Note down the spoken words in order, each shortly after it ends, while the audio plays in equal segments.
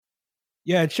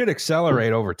Yeah, it should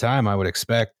accelerate over time, I would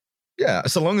expect. Yeah,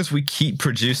 so long as we keep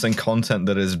producing content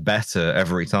that is better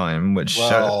every time, which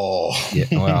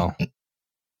Well,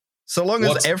 so long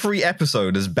as every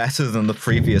episode is better than the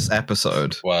previous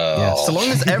episode. Well, Yes. So long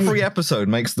as every episode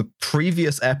makes the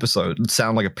previous episode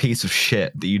sound like a piece of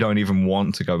shit that you don't even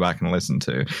want to go back and listen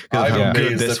to. I'm How good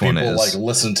amazed this that one people is. like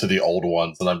listen to the old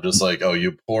ones, and I'm just like, oh,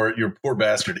 your poor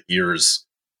bastard ears.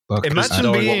 Look, Imagine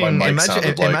knowing being, what my mic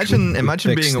sounded like. imagine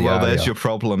Fix being a the well, there's audio. your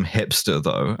problem hipster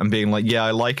though, and being like, yeah,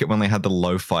 I like it when they had the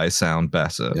lo-fi sound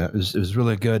better. yeah, it was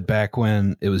really good back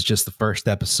when it was just the first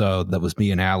episode that was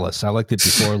me and Alice. I liked it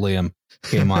before Liam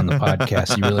came on the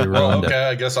podcast. He really Well, ruined okay,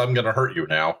 I guess I'm gonna hurt you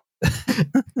now.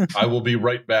 I will be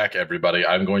right back, everybody.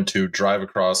 I'm going to drive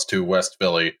across to West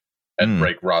Philly and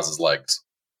break Roz's legs.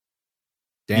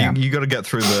 it. Damn. You got to get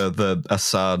through the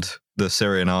Assad, the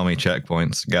Syrian army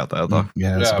checkpoints. Get there though.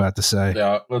 Yeah, I was Yeah. about to say.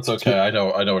 Yeah, that's okay. I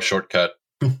know a shortcut.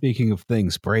 Speaking of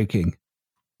things breaking,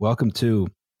 welcome to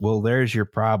Well, There's Your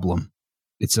Problem.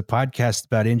 It's a podcast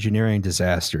about engineering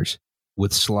disasters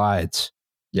with slides.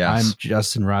 Yes. I'm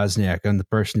Justin Rosniak. I'm the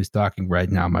person who's talking right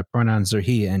now. My pronouns are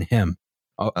he and him.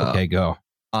 Oh, okay, go.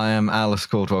 I am Alice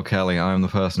Caldwell Kelly. I am the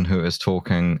person who is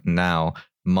talking now.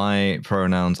 My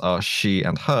pronouns are she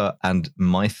and her, and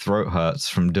my throat hurts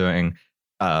from doing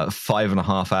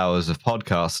 5.5 hours of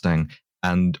podcasting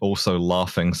and also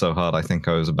laughing so hard I think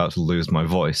I was about to lose my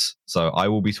voice. So I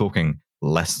will be talking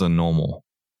less than normal.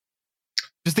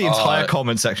 Just the entire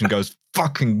comment section goes,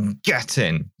 fucking get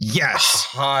in. Yes.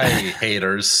 Hi,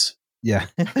 haters. Yeah.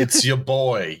 It's your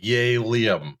boy, Yay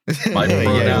Liam. My Yay,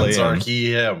 pronouns Liam. are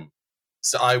he, him.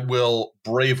 So I will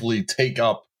bravely take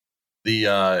up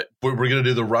the we're gonna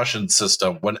do the Russian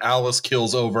system. When Alice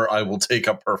kills over, I will take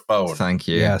up her phone. Thank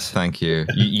you. Yes. Thank you.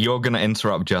 You're going to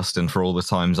interrupt Justin for all the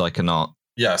times I cannot.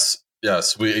 Yes,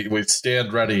 we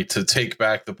stand ready to take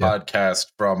back the Yeah. podcast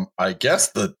from I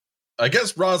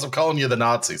guess Roz, I'm calling you the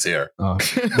Nazis here. Oh,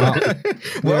 Well,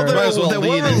 Well, there, might as well there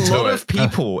lead were a into lot it. of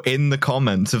people in the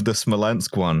comments of the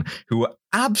Smolensk one who were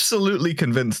absolutely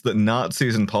convinced that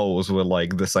Nazis and Poles were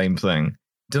like the same thing.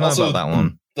 Don't know Also, about that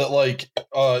one. That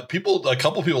a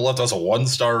couple people left us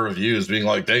 1-star reviews being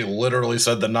like they literally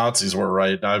said the Nazis were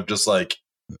right, and I'm just like,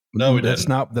 no, we that's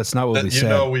didn't. That's not what we You said.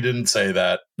 know, we didn't say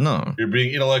that. No. You're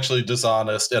being intellectually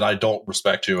dishonest, and I don't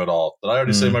respect you at all. Did I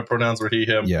already say my pronouns were he,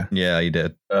 him? Yeah. Yeah, you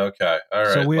did. Okay. All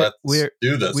right. So let's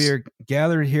do this. We're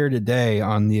gathered here today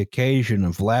on the occasion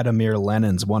of Vladimir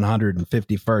Lenin's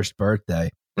 151st birthday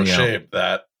For Yeah. shame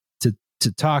that.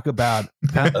 to talk about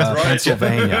right.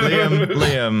 Pennsylvania.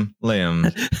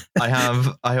 Liam. I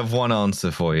have one answer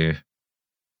for you.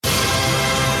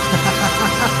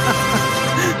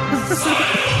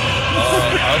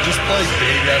 I'll just play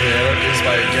Baby I'm Anarchist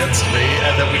by Against Me,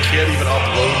 and then we can't even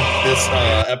upload this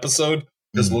episode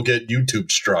because we'll get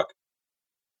YouTube struck.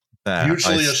 There,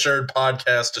 Mutually assured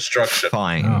podcast destruction.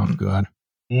 Fine. Oh God.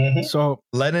 Mhm. So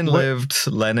Lenin What- lived.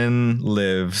 Lenin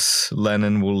lives.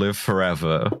 Lenin will live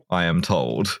forever. I am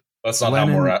told. That's not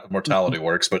Lenin- how mortality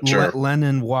works, but sure.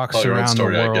 Lenin walks Tell your own around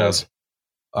story, the I world. guess.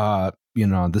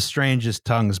 The strangest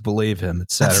tongues believe him,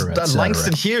 etc. That's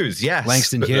Langston Hughes. Yes,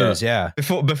 Langston Hughes, yeah.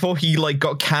 Before he like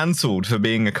got cancelled for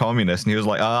being a communist, and he was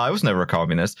like, I was never a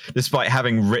communist, despite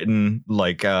having written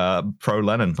like pro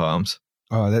Lenin poems.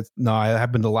 Oh,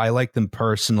 I like them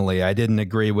personally. I didn't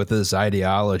agree with his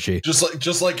ideology.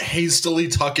 Just like hastily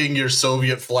tucking your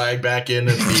Soviet flag back in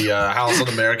at the House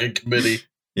Un-American Committee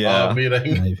Yeah,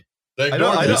 meeting. They I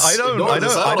don't know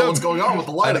what's going on with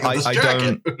the lighting of this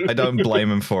jacket. I don't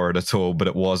blame him for it at all, but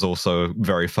it was also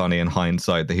very funny in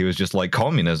hindsight that he was just like,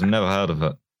 communism, never heard of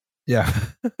it. Yeah.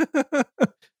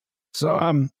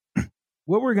 So,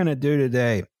 what we're gonna do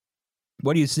today,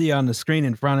 what you see on the screen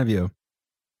in front of you,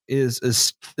 is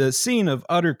a scene of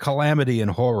utter calamity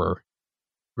and horror,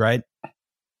 right?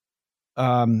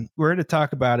 We're going to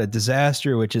talk about a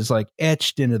disaster which is like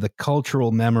etched into the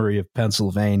cultural memory of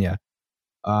Pennsylvania,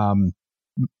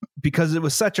 because it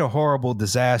was such a horrible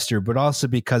disaster, but also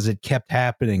because it kept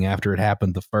happening after it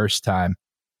happened the first time.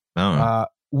 Oh.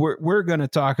 We're going to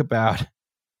talk about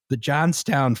the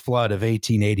Johnstown flood of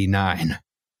 1889.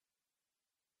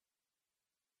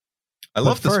 I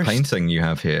love this first- painting you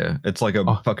have here. It's like a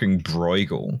fucking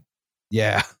Bruegel.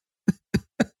 Yeah.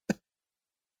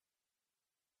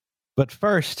 But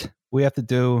first, we have to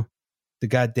do the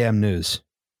goddamn news.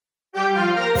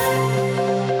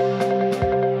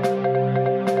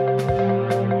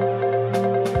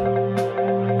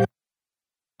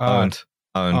 Owned.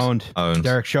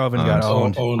 Derek Chauvin got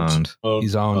owned. Owned.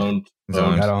 He's owned. He's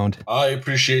owned. Got owned. I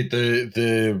appreciate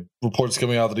the reports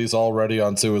coming out that he's already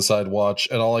on suicide watch,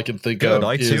 and all I can think Good. of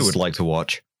I is too would like to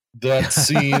watch. That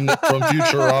scene from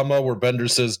Futurama where Bender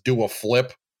says, "Do a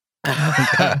flip."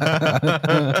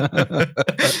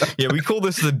 Yeah, we call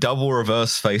this the double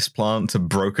reverse face plant to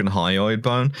broken hyoid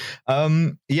bone.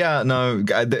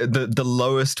 The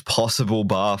lowest possible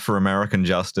bar for American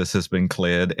justice has been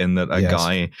cleared in that a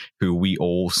guy who we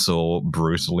all saw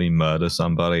brutally murder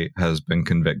somebody has been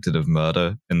convicted of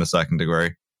murder in the second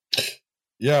degree.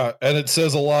 Yeah, and it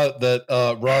says a lot that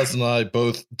Roz and I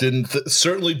both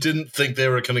certainly didn't think they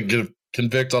were going to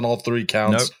convict on all 3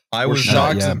 counts. Nope, I was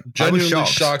shocked. Genuinely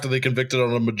shocked that they convicted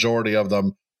on a majority of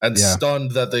them, and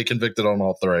stunned that they convicted on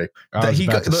all 3. He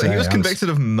was convicted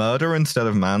of murder instead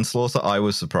of manslaughter. I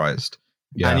was surprised.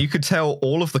 Yeah. And you could tell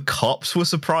all of the cops were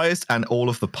surprised, and all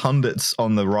of the pundits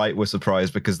on the right were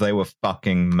surprised because they were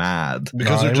fucking mad.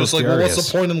 Because they're just like, well,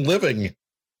 what's the point in living?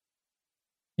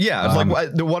 Yeah,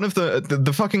 one of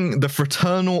the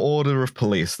Fraternal Order of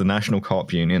Police, the National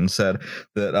Cop Union, said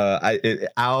that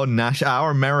our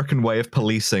American way of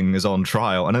policing is on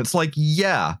trial, and it's like,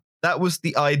 yeah, that was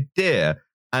the idea,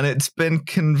 and it's been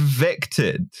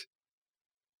convicted.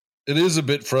 It is a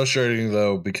bit frustrating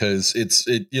though, because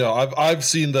I've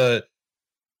seen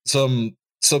some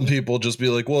people just be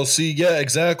like, well, see, yeah,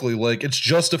 exactly, like it's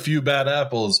just a few bad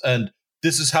apples, and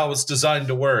this is how it's designed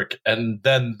to work. And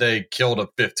then they killed a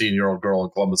 15-year-old girl in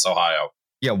Columbus, Ohio.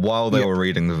 Yeah, while they were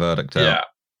reading the verdict out. Yeah.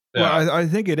 Well, I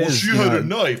think it is. She had a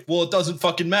knife. Well, it doesn't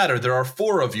fucking matter. There are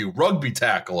 4 of you. Rugby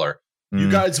tackler.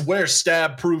 You guys wear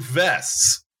stab-proof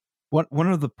vests.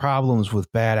 One of the problems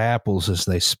with bad apples is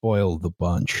they spoil the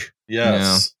bunch.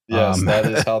 Yes. Yeah. Yes, that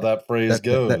is how that phrase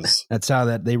goes. That's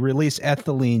how they release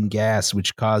ethylene gas,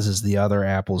 which causes the other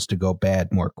apples to go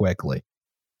bad more quickly.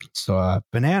 So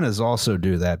bananas also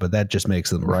do that, but that just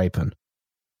makes them ripen.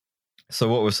 So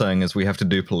what we're saying is we have to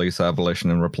do police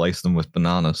abolition and replace them with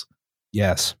bananas.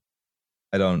 Yes.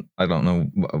 I don't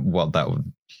know what that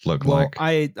would look like.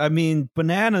 I mean,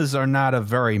 bananas are not a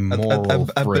very moral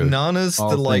fruit. Bananas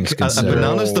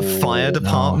the fire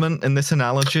department in this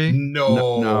analogy?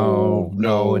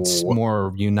 No, it's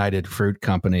more United Fruit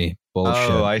Company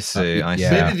bullshit. Oh, I see.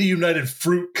 Maybe the United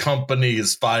Fruit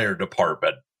Company's fire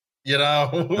department. You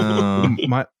know,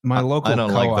 my local. I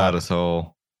don't like that at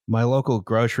all. My local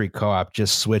grocery co-op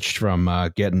just switched from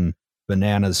getting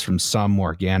bananas from some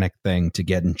organic thing to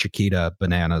getting Chiquita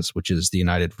bananas, which is the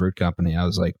United Fruit Company. I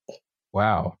was like,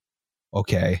 wow,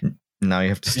 okay. Now you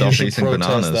have to stop eating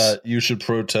bananas. You should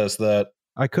protest that.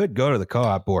 I could go to the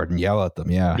co-op board and yell at them.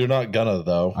 Yeah, you're not gonna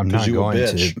though. I'm not going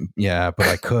to. Yeah, but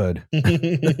I could.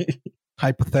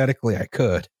 Hypothetically, I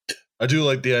could. I do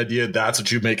like the idea. That's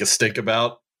what you make a stink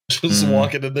about. Just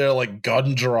walking in there like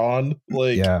gun drawn,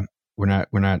 like we're not.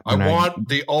 I want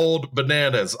the old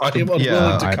bananas. I am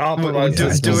unwilling to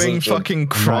compromise. Doing fucking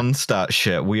Kronstadt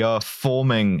shit. We are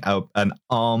forming an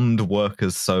armed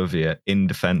workers' Soviet in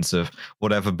defense of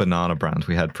whatever banana brand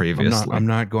we had previously. I'm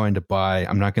not going to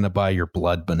buy your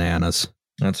blood bananas.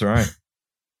 That's right.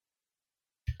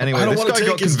 Anyway, this guy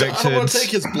got convicted. I don't want to take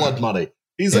his blood money.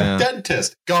 He's a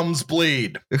dentist. Gums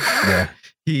bleed. Yeah.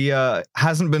 He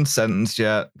hasn't been sentenced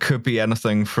yet. Could be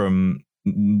anything from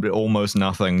almost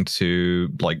nothing to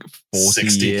like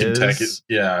 40 years.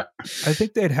 Yeah. I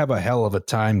think they'd have a hell of a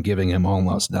time giving him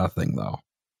almost nothing, though.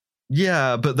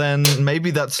 Yeah, but then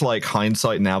maybe that's like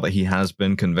hindsight now that he has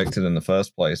been convicted in the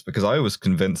first place, because I was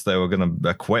convinced they were going to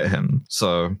acquit him.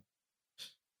 So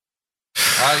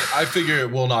I figure it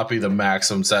will not be the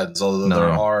maximum sentence, although there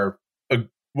are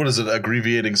what is it?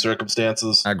 Aggravating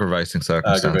circumstances. Aggravating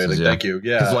circumstances. Yeah. Thank you.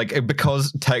 Yeah,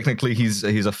 because technically he's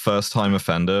a first-time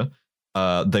offender.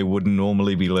 They would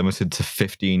normally be limited to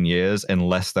 15 years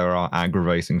unless there are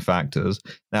aggravating factors.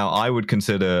 Now, I would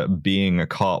consider being a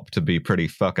cop to be pretty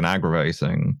fucking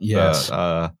aggravating. Yes,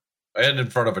 but, and in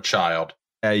front of a child.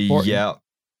 Yeah.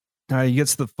 He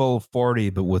gets the full 40,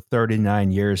 but with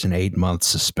 39 years and 8 months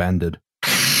suspended.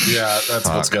 Yeah, that's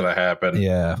what's gonna happen.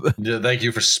 Yeah. Thank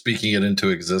you for speaking it into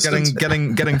existence.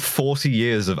 Getting 40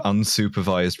 years of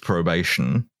unsupervised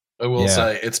probation. I will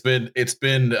say it's been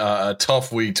a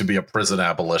tough week to be a prison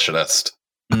abolitionist,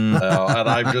 and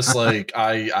I'm just like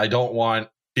I don't want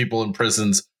people in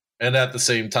prisons, and at the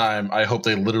same time I hope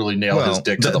they literally nail his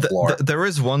dick to the floor. There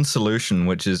is one solution,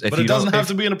 which is it doesn't have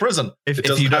to be in a prison.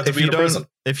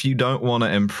 If you don't want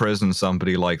to imprison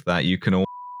somebody like that, you can.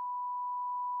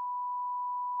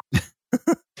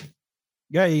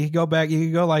 Yeah, you can go back. You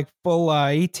can go like full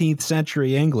 18th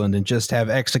century England and just have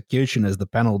execution as the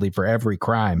penalty for every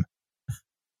crime.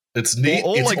 It's neat.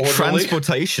 Or like orderly.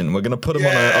 Transportation. We're going to put him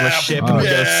on a ship and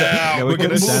we're going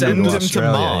to send him to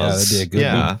Mars. Yeah, that'd be a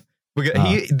good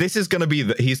This is going to be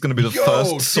he's going to be the first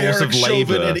source Derek of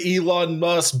labor. Chauvin and Elon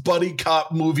Musk buddy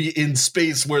cop movie in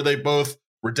space where they both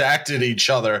redacted each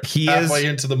other halfway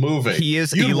into the movie. He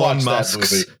is You'd Elon watch that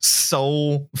Musk's movie.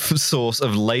 sole source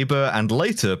of labor and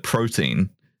later protein.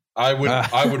 I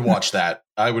would watch that.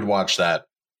 I would watch that.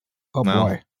 Oh Wow.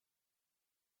 boy.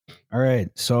 All right.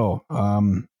 So,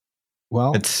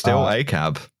 well, It's still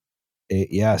ACAB.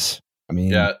 yes. I mean,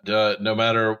 Yeah, no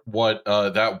matter what,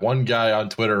 that one guy on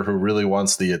Twitter who really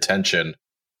wants the attention,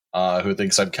 who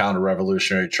thinks I'm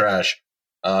counter-revolutionary trash,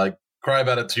 cry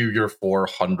about it to your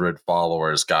 400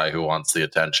 followers, guy who wants the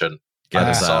attention. Get I'm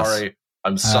his ass. sorry.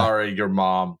 I'm sorry your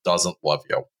mom doesn't love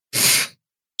you.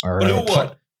 all But who right.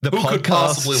 would? The Who could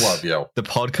possibly podcast- love you? The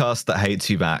podcast that hates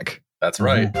you back. That's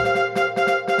right.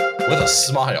 With a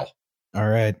smile. All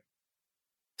right.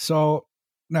 So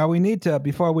now we need to,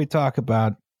 before we talk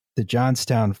about the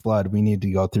Johnstown flood, we need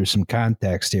to go through some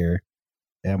context here.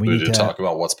 And we We need need to to talk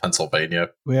about what's Pennsylvania.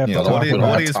 We have Yeah, to talk we don't about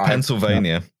what have is time.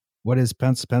 Pennsylvania? what is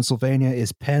Pennsylvania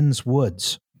is Penn's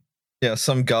Woods. Yeah,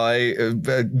 some guy,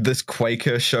 this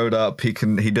Quaker showed up. He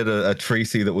did a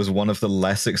treaty that was one of the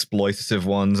less exploitative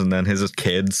ones, and then his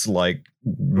kids We're didn't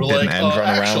like, end run around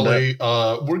it. actually,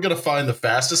 we're going to find the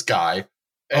fastest guy.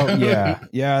 Oh yeah.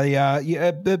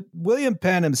 But William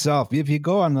Penn himself, if you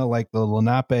go on the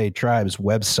Lenape tribe's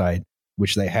website,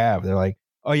 which they have, they're like,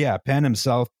 oh yeah, Penn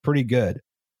himself, pretty good.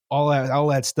 All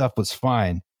that stuff was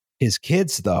fine. His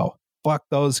kids, though, fuck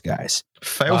those guys.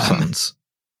 Fail sons.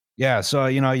 Yeah, so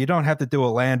you don't have to do a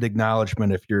land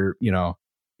acknowledgement if you're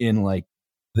in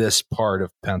this part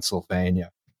of Pennsylvania.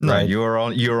 No, right. you're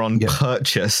on Yeah.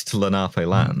 purchased Lenape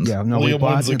land. Yeah, no, William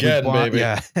wins again, baby.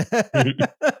 Yeah,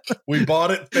 We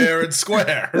bought it fair and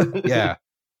square. yeah.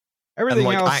 And Everything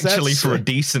else actually that's- for a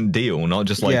decent deal, not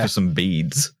just Yeah. for some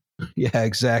beads. Yeah,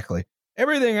 exactly.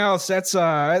 Everything else that's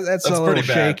a That's little pretty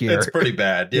bad. shakier. It's pretty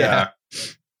bad. Yeah.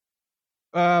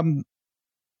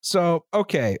 So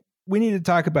okay, we need to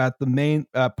talk about the main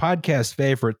podcast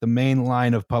favorite, the main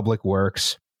line of public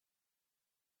works,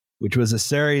 which was a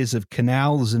series of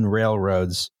canals and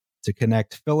railroads to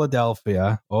connect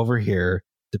Philadelphia over here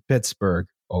to Pittsburgh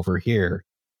over here,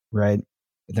 right?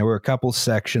 And there were a couple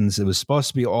sections. It was supposed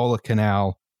to be all a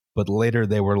canal, but later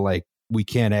they were like, we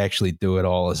can't actually do it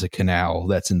all as a canal.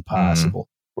 That's impossible.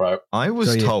 Right. I was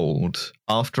So, yeah. told,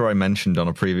 after I mentioned on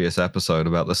a previous episode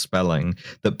about the spelling,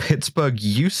 that Pittsburgh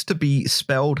used to be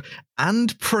spelled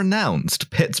and pronounced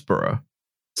Pittsburgh.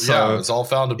 So yeah, it's all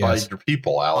founded Yes. by your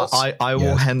people, Alice. I will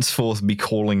Yes. henceforth be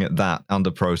calling it that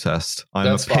under protest. I'm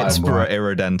That's a fine. Pittsburgh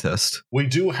irredentist. We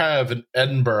do have in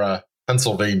Edinburgh,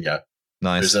 Pennsylvania.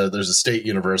 Nice. There's a state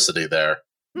university there.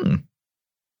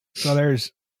 So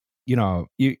there's,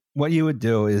 what you would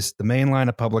do is the main line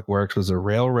of public works was a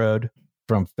railroad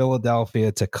from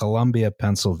Philadelphia to Columbia,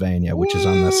 Pennsylvania, which is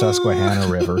on the Susquehanna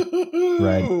River.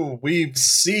 Right. We've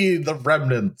seen the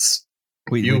remnants.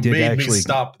 We You did made actually me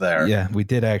stop there. Yeah, we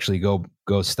did actually go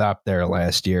stop there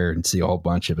last year and see a whole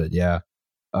bunch of it. Yeah.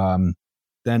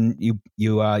 Then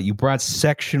you brought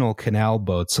sectional canal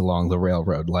boats along the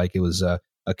railroad, like it was a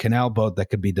canal boat that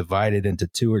could be divided into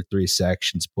 2 or 3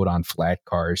 sections, put on flat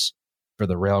cars for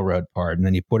the railroad part, and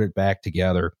then you put it back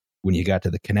together when you got to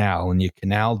the canal, and you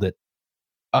canaled it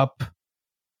up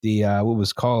the what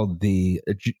was called the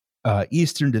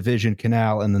Eastern Division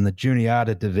Canal, and then the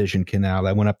Juniata Division Canal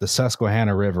that went up the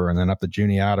Susquehanna River and then up the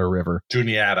Juniata River.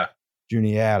 Juniata.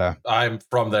 I'm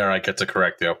from there. I get to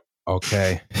correct you.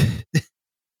 Okay.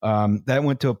 That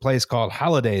went to a place called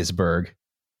Hollidaysburg.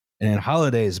 And in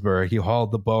Hollidaysburg, you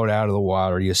hauled the boat out of the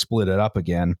water, you split it up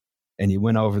again, and you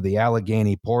went over the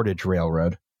Allegheny Portage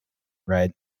Railroad,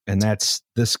 right? And that's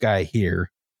this guy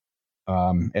here,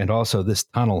 and also this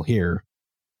tunnel here.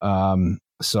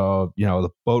 So, the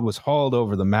boat was hauled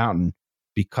over the mountain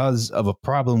because of a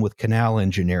problem with canal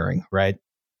engineering, right?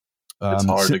 It's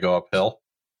hard so- to go uphill.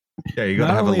 Yeah, you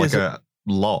gotta Not have only like is it- a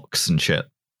locks and shit.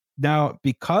 Now,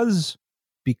 because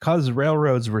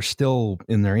railroads were still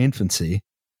in their infancy,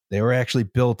 they were actually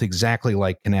built exactly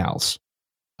like canals.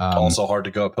 Also hard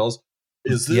to go up hills.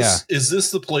 Is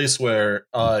this the place where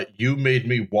you made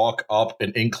me walk up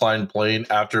an inclined plane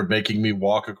after making me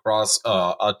walk across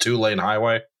a 2-lane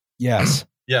highway? Yes.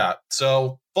 Yeah.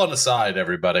 So, fun aside,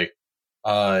 everybody.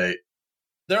 There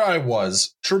I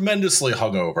was, tremendously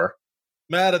hungover,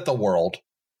 mad at the world.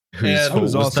 Whose And- I was fault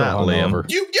was also that, Liam?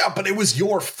 hungover. But it was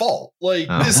your fault. Like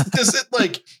Oh. this is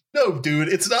like, no, dude,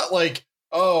 it's not like,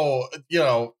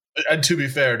 and to be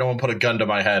fair, no one put a gun to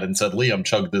my head and said, Liam,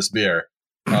 chug this beer.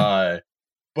 But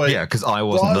Yeah, because I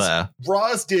wasn't Roz- there.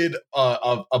 Roz did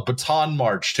a baton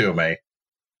march to me.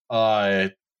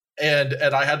 and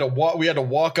I had to walk. We had to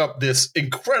walk up this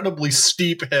incredibly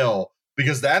steep hill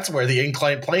because that's where the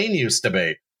inclined plane used to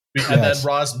be. And then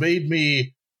Roz made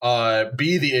me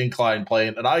be the inclined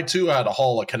plane, and I too had to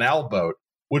haul a canal boat,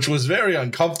 which was very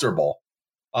uncomfortable.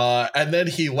 And then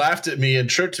he laughed at me and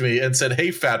tricked me and said,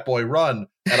 "Hey, fat boy, run!"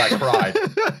 And I cried.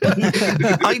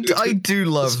 I do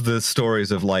love the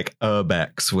stories of like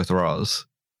urbex with Roz.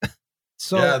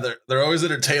 So yeah, they're always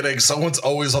entertaining. Someone's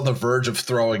always on the verge of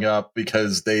throwing up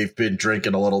because they've been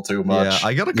drinking a little too much. Yeah,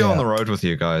 I gotta go on the road with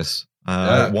you guys. We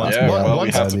have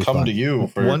to come to you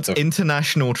for once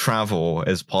international travel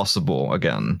is possible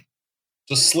again.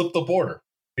 Just slip the border.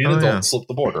 Be an adult, slip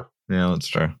the border. Yeah, that's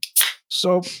true.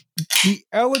 So the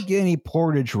Allegheny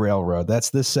Portage Railroad,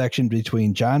 that's this section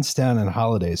between Johnstown and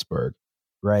Hollidaysburg,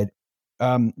 right?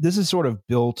 This is sort of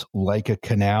built like a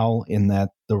canal in that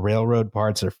the railroad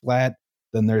parts are flat.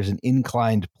 Then there's an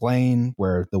inclined plane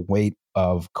where the weight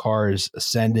of cars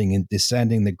ascending and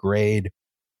descending the grade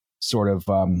sort of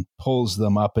pulls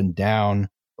them up and down,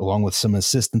 along with some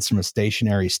assistance from a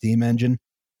stationary steam engine.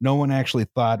 No one actually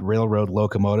thought railroad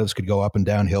locomotives could go up and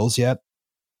down hills yet.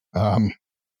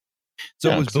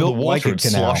 So it was built like a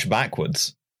canal. Slosh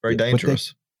backwards. Very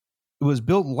dangerous. It was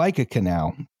built like a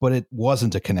canal, but it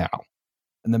wasn't a canal.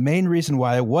 And the main reason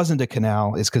why it wasn't a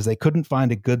canal is because they couldn't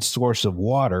find a good source of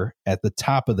water at the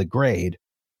top of the grade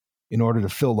in order to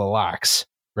fill the locks,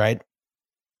 right?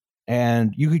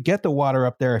 And you could get the water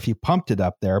up there if you pumped it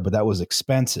up there, but that was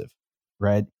expensive,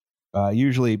 right?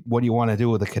 Usually what you want to do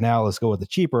with a canal is go with the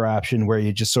cheaper option where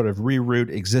you just sort of reroute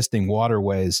existing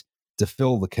waterways to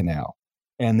fill the canal.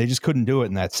 And they just couldn't do it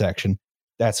in that section.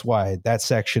 That's why that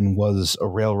section was a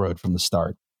railroad from the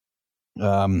start.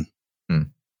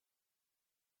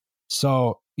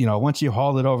 So, once you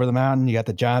hauled it over the mountain, you got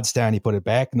the Johnstown, you put it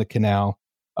back in the canal.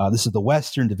 This is the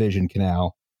Western Division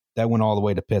Canal that went all the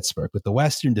way to Pittsburgh. But the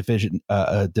Western Division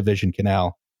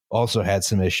Canal also had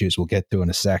some issues we'll get to in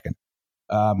a second.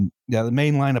 The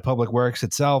main line of public works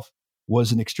itself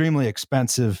was an extremely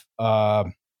expensive,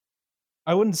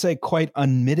 I wouldn't say quite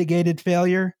unmitigated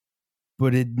failure,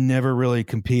 but it never really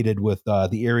competed with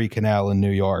the Erie Canal in New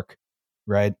York,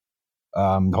 right?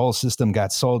 The whole system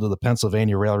got sold to the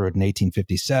Pennsylvania Railroad in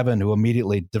 1857, who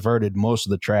immediately diverted most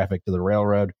of the traffic to the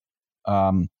railroad.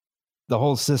 The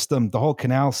whole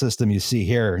canal system you see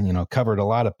here, covered a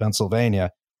lot of Pennsylvania.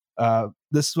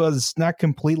 This was not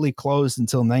completely closed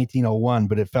until 1901,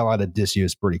 but it fell out of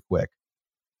disuse pretty quick.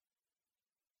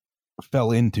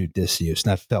 Fell into disuse,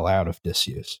 not fell out of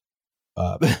disuse.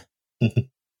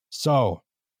 So,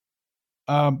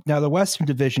 now the Western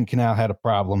Division Canal had a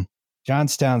problem.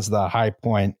 Johnstown's the high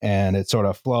point, and it sort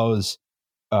of flows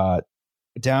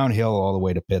downhill all the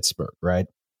way to Pittsburgh, right?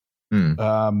 And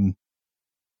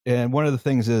one of the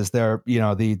things is there,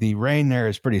 the rain there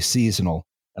is pretty seasonal,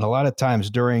 and a lot of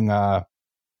times during the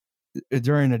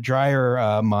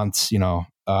drier months,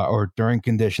 or during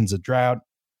conditions of drought,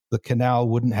 the canal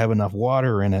wouldn't have enough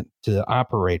water in it to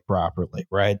operate properly,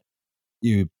 right?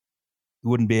 You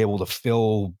wouldn't be able to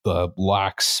fill the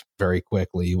locks very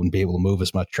quickly. You wouldn't be able to move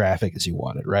as much traffic as you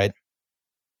wanted, right?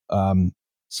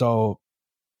 So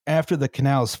after the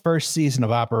canal's first season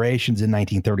of operations in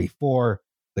 1934,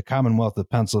 the Commonwealth of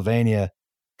Pennsylvania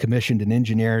commissioned an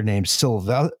engineer named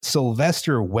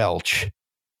Sylvester Welch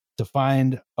to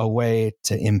find a way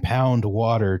to impound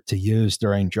water to use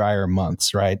during drier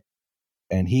months, right?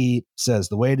 And he says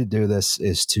the way to do this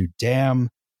is to dam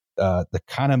the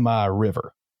Conemaugh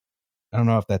River. I don't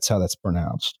know if that's how that's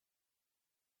pronounced.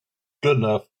 Good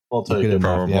enough. I'll take it.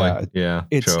 Probably. Yeah.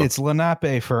 It's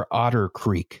Lenape for Otter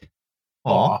Creek.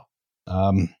 Aw.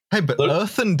 Hey, but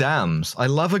earthen dams. I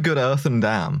love a good earthen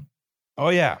dam. Oh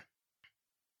yeah.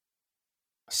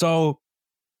 So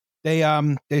they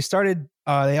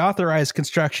authorized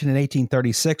construction in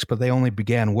 1836, but they only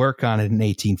began work on it in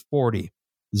 1840.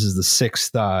 This is the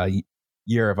sixth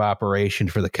year of operation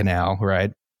for the canal,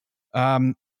 right?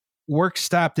 Work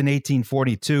stopped in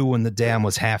 1842 when the dam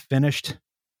was half finished.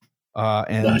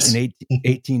 And nice. In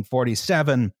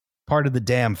 1847, part of the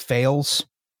dam fails,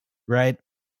 right?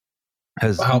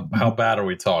 How bad are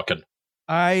we talking?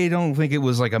 I don't think it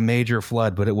was like a major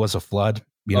flood, but it was a flood.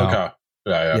 Okay.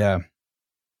 Yeah.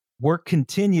 Work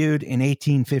continued in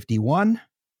 1851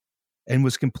 and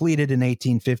was completed in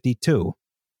 1852.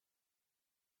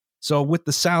 So with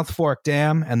the South Fork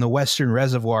Dam and the Western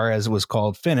Reservoir, as it was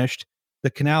called, finished, the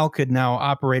canal could now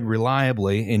operate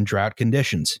reliably in drought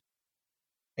conditions.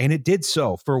 And it did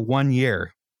so for 1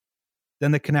 year.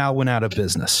 Then the canal went out of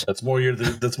business. That's more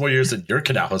years than your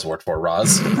canal has worked for,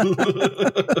 Roz.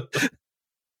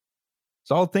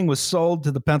 the whole thing was sold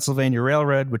to the Pennsylvania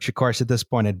Railroad, which, of course, at this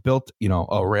point had built,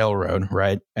 a railroad,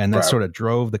 right? And that Right. sort of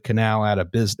drove the canal out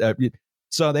of business.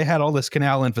 So they had all this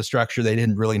canal infrastructure they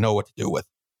didn't really know what to do with.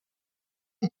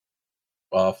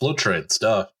 Float train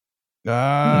stuff.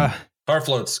 Uh, Car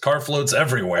floats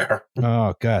everywhere.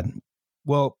 Oh, God.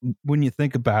 Well, when you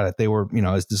think about it, they were,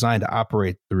 it's designed to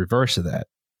operate the reverse of that.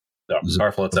 No, It was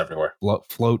car floats everywhere.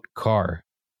 Float car,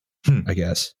 I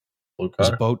guess. Float It was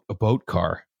car. a boat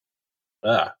car.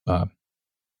 Ah,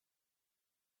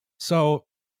 So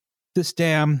this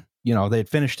dam, they had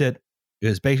finished it. It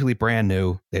was basically brand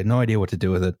new. They had no idea what to do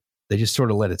with it. They just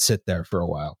sort of let it sit there for a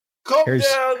while.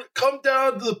 come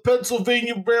down to the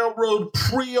Pennsylvania Railroad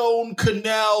pre-owned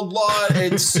canal lot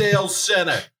and sales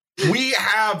center. We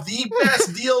have the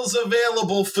best deals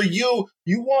available for you.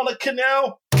 You want a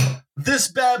canal?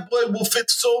 This bad boy will fit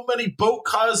so many boat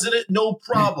cars in it, no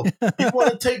problem. You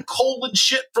want to take coal and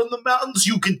shit from the mountains?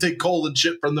 You can take coal and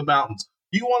shit from the mountains.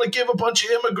 You want to give a bunch of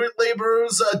immigrant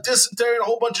laborers dysentery and a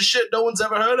whole bunch of shit no one's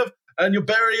ever heard of, and you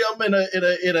bury them in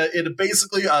a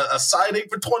basically a siding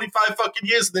for 25 fucking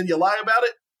years, and then you lie about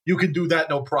it? You can do that,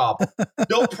 no problem.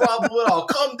 No problem at all.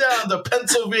 Come down to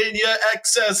Pennsylvania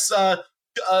excess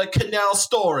canal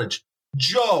storage.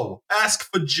 Joe, ask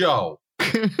for Joe.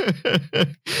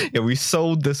 Yeah, we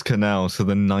sold this canal to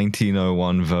the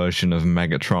 1901 version of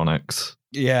Megatronics.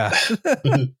 Yeah.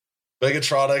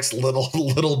 Megatronics,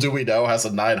 little do we know, has a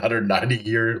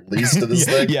 990-year lease to this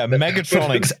thing. Yeah,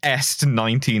 Megatronics est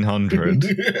 1900.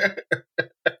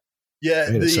 Yeah,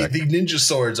 Wait a the second. ninja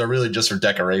swords are really just for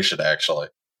decoration, actually.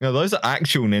 No, those are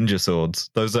actual ninja swords.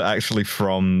 Those are actually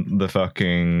from the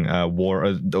fucking war.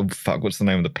 What's the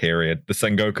name of the period? The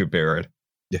Sengoku period.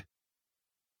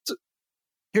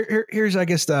 Here's, I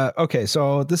guess, okay,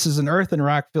 so this is an earth and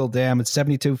rock filled dam. It's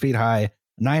 72 feet high,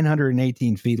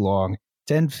 918 feet long,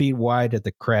 10 feet wide at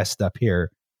the crest up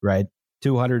here, right?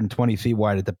 220 feet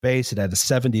wide at the base. It had a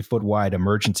 70-foot wide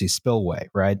emergency spillway,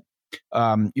 right?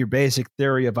 Your basic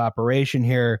theory of operation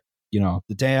here,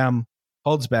 the dam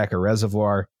holds back a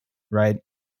reservoir, right?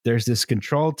 There's this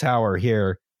control tower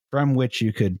here from which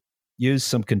you could use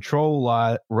some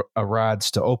control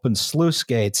rods to open sluice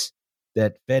gates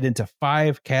that fed into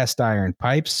 5 cast iron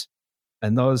pipes.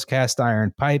 And those cast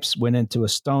iron pipes went into a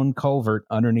stone culvert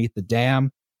underneath the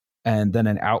dam and then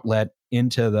an outlet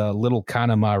into the Little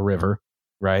Conemaugh River,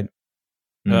 right?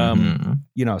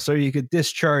 So you could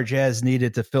discharge as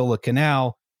needed to fill the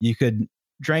canal. You could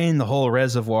drain the whole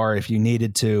reservoir if you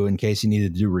needed to, in case you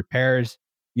needed to do repairs.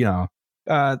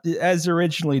 As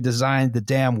originally designed, the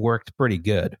dam worked pretty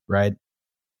good, right?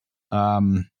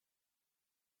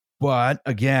 But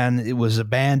again, it was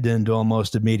abandoned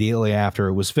almost immediately after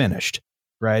it was finished,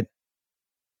 right?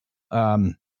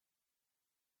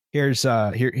 Here's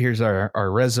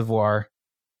our reservoir.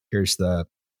 Here's the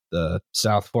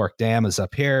South Fork Dam is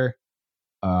up here.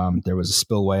 There was a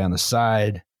spillway on the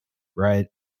side, right?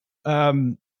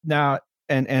 Now,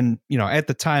 and at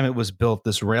the time it was built,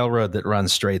 this railroad that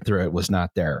runs straight through it was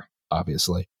not there,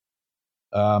 obviously.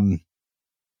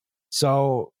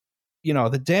 So,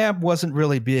 the dam wasn't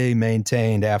really being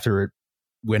maintained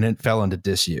when it fell into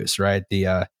disuse, right?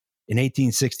 In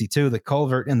 1862, the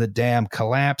culvert in the dam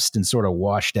collapsed and sort of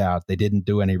washed out. They didn't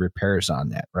do any repairs on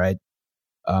that, right?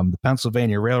 The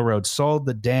Pennsylvania Railroad sold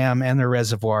the dam and the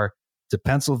reservoir to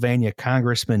Pennsylvania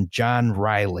Congressman John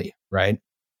Riley, right?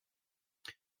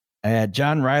 And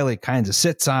John Riley kind of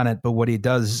sits on it, but what he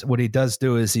does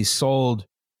do is he sold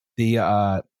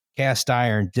the cast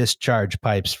iron discharge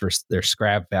pipes for their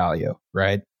scrap value,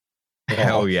 right?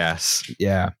 Hell yes.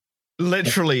 Yeah.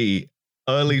 Literally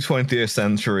early 20th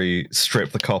century,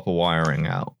 strip the copper wiring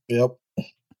out. Yep.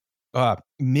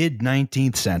 Mid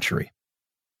 19th century.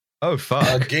 Oh,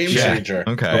 fuck. A game Yeah. changer.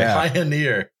 Okay. Yeah. A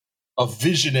pioneer. A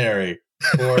visionary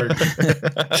for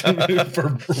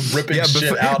ripping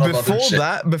shit out of other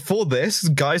shit. Before this,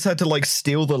 guys had to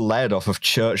steal the lead off of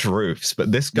church roofs,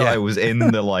 but this guy was in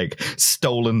the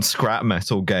stolen scrap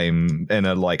metal game in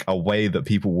a way that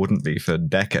people wouldn't be for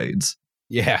decades.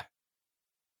 Yeah.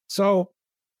 So,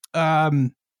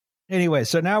 anyway,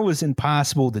 so now it was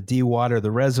impossible to dewater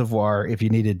the reservoir if you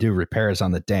needed to do repairs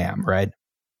on the dam, right?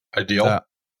 Ideal.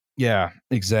 Yeah,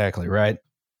 exactly, right?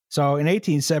 So in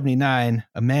 1879,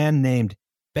 a man named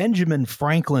Benjamin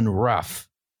Franklin Ruff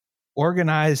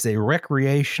organized a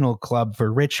recreational club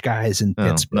for rich guys in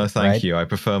Pittsburgh. No, thank right? you. I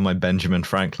prefer my Benjamin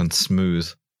Franklin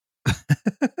smooth.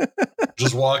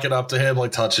 Just walking up to him,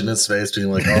 like touching his face,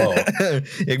 being like, "Oh,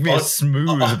 it'd be a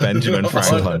smooth Benjamin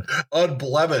Franklin,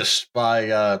 unblemished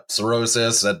by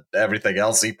cirrhosis and everything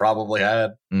else he probably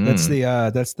had." That's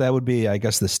that would be, I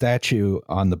guess, the statue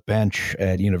on the bench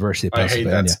at University of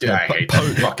Pennsylvania. I hate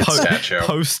that fucking statue.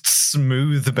 Post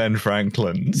smooth Ben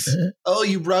Franklins. Oh,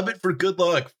 you rub it for good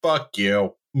luck. Fuck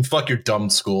you. Fuck your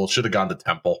dumb school. Should have gone to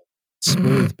Temple.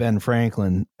 Smooth Ben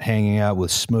Franklin hanging out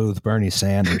with smooth Bernie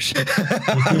Sanders.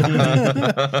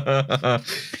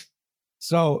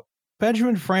 So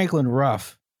Benjamin Franklin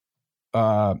Ruff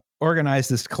organized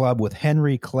this club with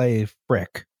Henry Clay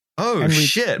Frick. Oh,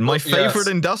 shit. My favorite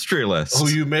industrialist. Who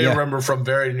you may remember from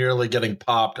very nearly getting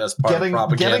popped as part of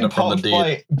propaganda from the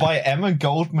deed. By Emma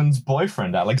Goldman's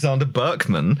boyfriend, Alexander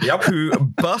Berkman, who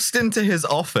bust into his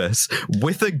office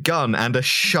with a gun and a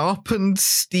sharpened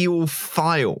steel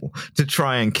file to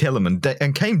try and kill him,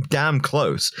 and came damn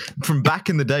close from back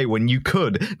in the day when you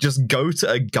could just go to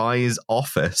a guy's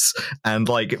office and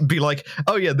like be like,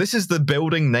 oh yeah, this is the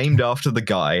building named after the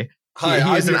guy. Hi,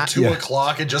 I'm here at 2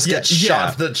 o'clock and just get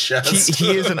shot in the chest.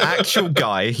 He is an actual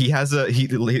guy. He has a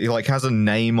has a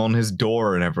name on his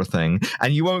door and everything,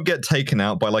 and you won't get taken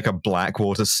out by like a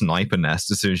Blackwater sniper nest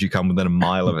as soon as you come within a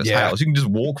mile of his house. You can just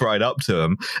walk right up to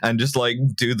him and just like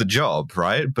do the job,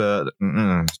 right? But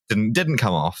didn't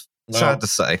come off. Sad to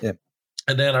say. Yeah.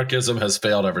 And anarchism has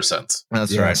failed ever since.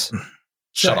 That's right.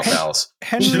 Shut up, Alice.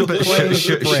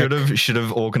 Should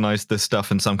have organized this stuff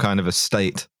in some kind of a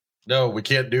state. No, we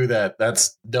can't do that.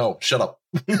 Shut up.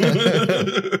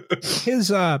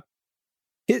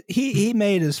 He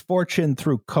made his fortune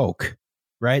through coke,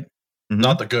 right?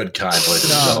 Not the good kind,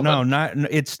 ladies and gentlemen.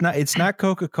 It's not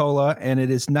Coca-Cola and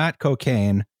it is not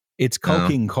cocaine. It's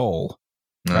coking coal,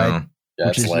 right?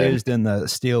 Which is used in the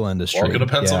steel industry. Welcome to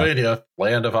Pennsylvania,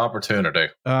 land of opportunity.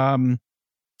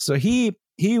 So he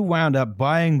wound up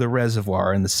buying the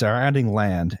reservoir and the surrounding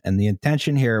land, and the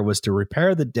intention here was to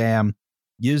repair the dam,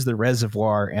 use the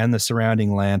reservoir and the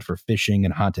surrounding land for fishing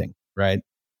and hunting, right?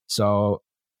 So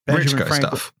rich guy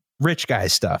stuff. Rich guy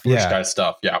stuff,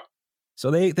 yeah. So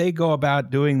they go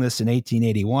about doing this in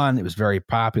 1881. It was very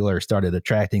popular, started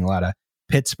attracting a lot of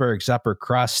Pittsburgh's upper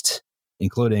crust,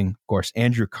 including, of course,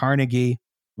 Andrew Carnegie,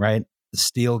 right? The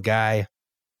steel guy.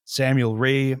 Samuel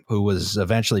Rhee, who was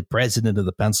eventually president of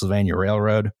the Pennsylvania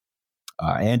Railroad.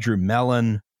 Andrew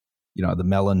Mellon, the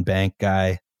Mellon Bank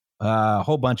guy. A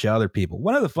whole bunch of other people.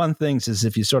 One of the fun things is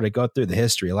if you sort of go through the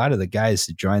history, a lot of the guys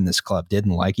who joined this club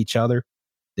didn't like each other.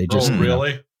 They just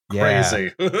really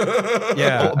crazy.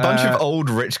 A bunch of old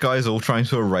rich guys all trying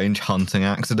to arrange hunting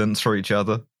accidents for each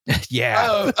other.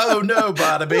 Yeah. Oh no,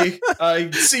 Barnaby! I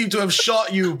seem to have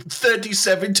shot you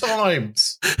 37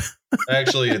 times.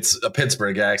 Actually, it's a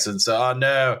Pittsburgh accent. So, oh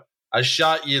no, I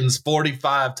shot you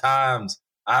 45 times.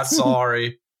 I'm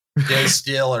sorry. Gay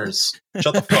Steelers.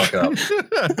 Shut the fuck up.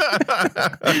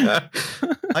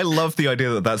 I love the idea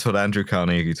that that's what Andrew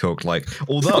Carnegie talked like.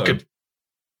 Although,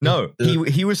 no,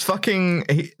 he was fucking...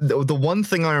 the one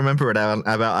thing I remember about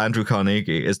Andrew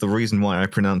Carnegie is the reason why I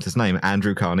pronounce his name,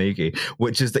 Andrew Carnegie,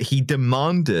 which is that he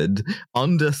demanded,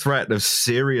 under threat of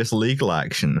serious legal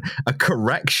action, a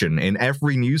correction in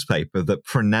every newspaper that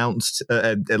pronounced,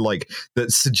 that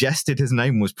suggested his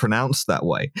name was pronounced that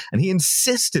way. And he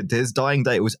insisted to his dying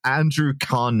day it was Andrew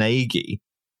Carnegie.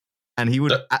 And he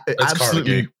would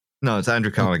absolutely... Carnegie. No, it's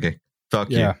Andrew Carnegie.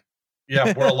 Fuck you.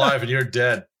 Yeah, we're alive and you're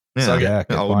dead. Yeah,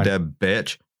 old dead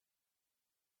bitch.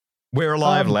 We're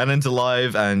alive, Lenin's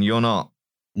alive, and you're not.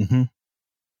 Mm-hmm.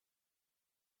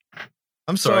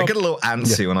 I'm sorry, I get a little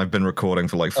antsy when I've been recording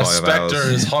for like 5 hours. A specter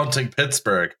is haunting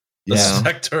Pittsburgh. The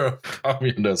specter of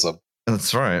communism.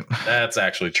 That's right. That's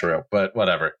actually true, but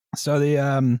whatever. So the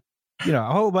a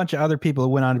whole bunch of other people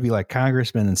who went on to be like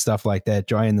congressmen and stuff like that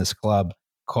joined this club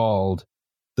called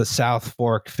the South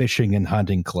Fork Fishing and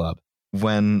Hunting Club.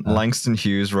 When Langston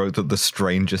Hughes wrote that the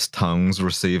strangest tongues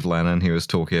received Lenin, he was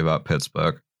talking about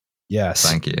Pittsburgh. Yes.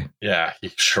 Thank you. Yeah,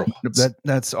 he sure was.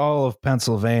 That's all of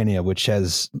Pennsylvania, which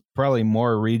has probably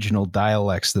more regional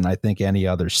dialects than I think any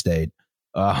other state.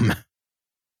 I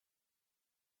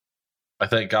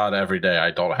thank God every day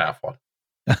I don't have one.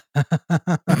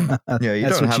 Yeah, you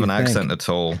don't have an accent at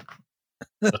all.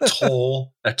 At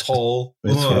all.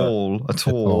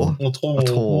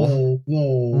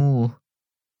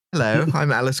 Hello,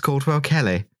 I'm Alice Caldwell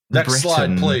Kelly. Next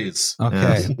slide, please.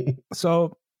 Okay.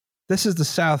 So this is the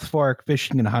South Fork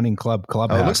Fishing and Hunting Club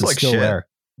clubhouse. It looks like it's still shit. there.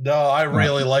 No, I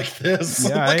really like this.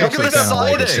 Yeah, I look actually at the kinda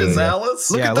like it sidings, too, yeah. Alice.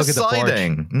 Look Yeah, at the look at the porch.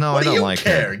 siding. No, What I do don't you like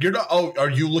care? it. You're not. Oh, are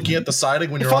you looking at the siding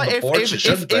when you're on the porch? You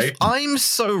shouldn't be. If I'm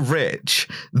so rich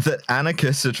that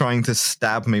anarchists are trying to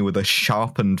stab me with a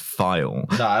sharpened file,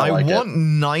 No, I like it. want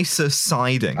nicer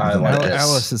siding. I than like this. it.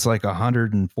 Alice is like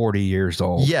 140 years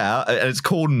old. Yeah, and it's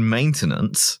called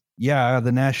maintenance. Yeah,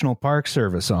 the National Park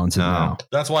Service owns it No. now.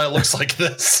 That's why it looks like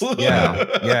this.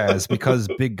 Yeah, it's because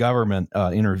big government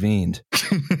intervened.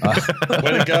 Way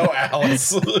to go,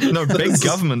 Alice. No, big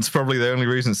government's probably the only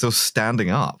reason it's still standing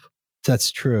up.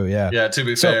 That's true, yeah. Yeah, to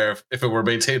be fair, if it were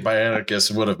maintained by anarchists,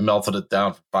 it would have melted it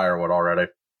down for firewood already.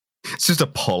 It's just a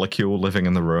polycule living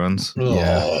in the ruins.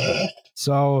 Yeah.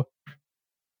 So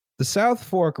the South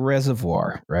Fork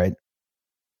Reservoir, right,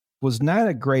 was not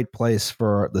a great place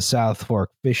for the South Fork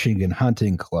Fishing and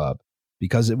Hunting Club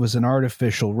because it was an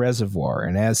artificial reservoir,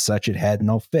 and as such, it had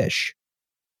no fish,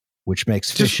 which makes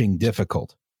Just- fishing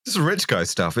difficult. This is rich guy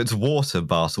stuff. It's water,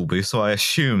 Bartleby, so I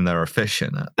assume there are fish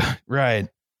in it. Right.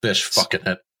 Fish fucking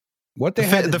it. What they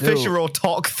had to The do, fish are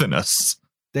autochthonous.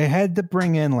 they had to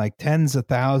bring in like tens of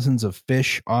thousands of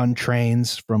fish on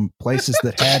trains from places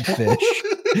that had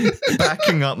fish.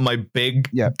 Backing up my big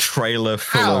Yep. trailer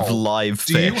full of Ow. live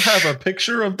Do fish. you have a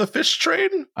picture of the fish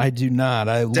train? I do not.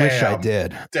 I wish I Damn.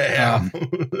 did. Damn.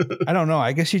 I don't know.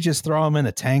 I guess you just throw them in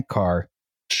a tank car.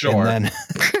 Sure. And then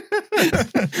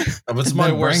It's my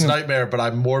then worst bring 'em- nightmare, but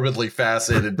I'm morbidly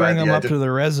fascinated by bring the them up idea. to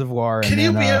the reservoir. Can and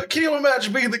you then, can you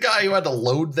imagine being the guy who had to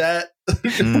load that?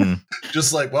 Mm.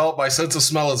 Just like, well, my sense of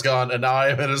smell is gone, and now I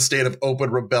am in a state of open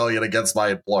rebellion against my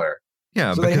employer.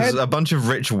 Yeah, So they because had- a bunch of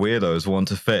rich weirdos want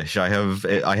to fish. I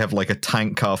have like a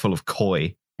tank car full of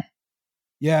koi.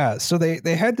 Yeah, so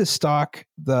they had to stock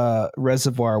the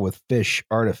reservoir with fish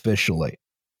artificially,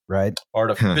 right?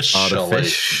 Artificially.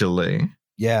 Artificially.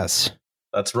 Yes.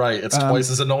 That's right. It's Um, twice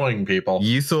as annoying, people.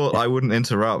 You thought I wouldn't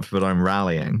interrupt, but I'm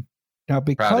rallying. Now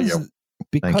Proud of you.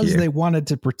 because you. they wanted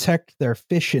to protect their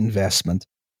fish investment,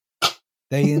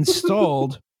 they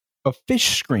installed a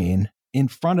fish screen in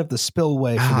front of the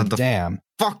spillway for Ah, the the dam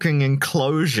Fucking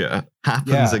enclosure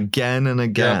happens Yeah. again and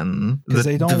again. because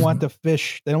they don't want the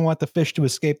fish. They don't want the fish to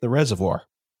escape the reservoir.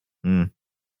 Hmm.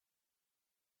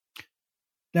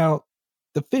 Now,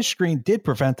 the fish screen did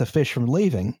prevent the fish from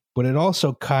leaving, but it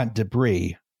also caught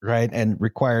debris, right, and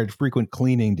required frequent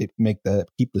cleaning to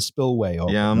keep the spillway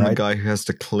open. Yeah, I'm right? the guy who has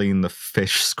to clean the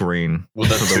fish screen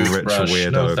With a for the rich toothbrush.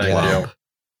 weirdo No, thank club.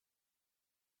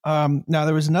 you. Now,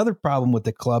 there was another problem with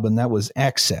the club, and that was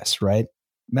access, right?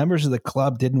 Members of the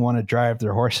club didn't want to drive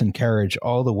their horse and carriage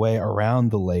all the way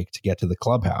around the lake to get to the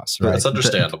clubhouse, right? That's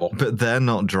understandable. But they're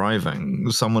not driving.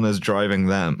 Someone is driving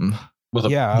them. With a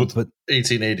Yeah, with but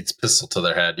 1880s pistol to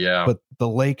their head, yeah. but the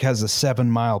lake has a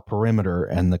 7-mile perimeter,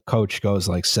 and the coach goes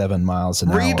like 7 miles an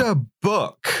Read hour. a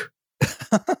book.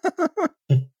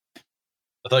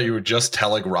 I thought you were just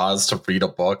telling Roz to read a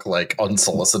book, like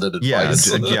unsolicited Yeah,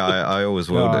 advice. I always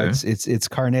will No, do. it's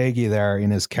Carnegie there in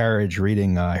his carriage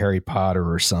reading Harry Potter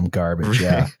or some garbage.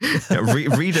 Yeah. Yeah,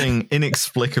 reading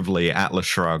inexplicably Atlas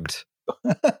Shrugged.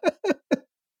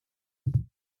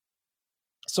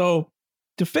 So,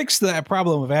 to fix that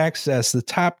problem of access, the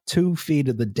top 2 feet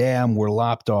of the dam were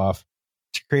lopped off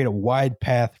to create a wide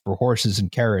path for horses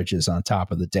and carriages on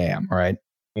top of the dam, right?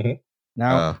 Mhm.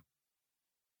 Now, Uh,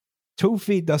 2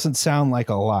 feet doesn't sound like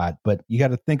a lot, but you got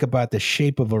to think about the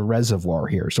shape of a reservoir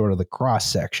here, sort of the cross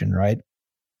section, right?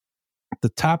 The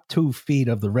top 2 feet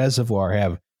of the reservoir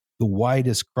have the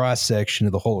widest cross section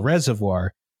of the whole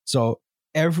reservoir. So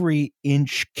every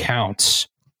inch counts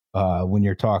when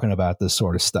you're talking about this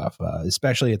sort of stuff,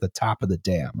 especially at the top of the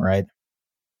dam, right?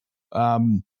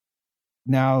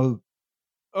 Now,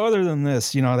 other than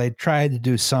this, they tried to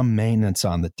do some maintenance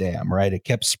on the dam, right? It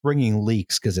kept springing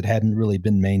leaks because it hadn't really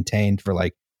been maintained for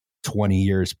like 20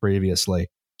 years previously.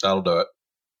 That'll do it.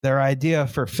 Their idea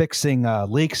for fixing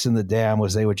leaks in the dam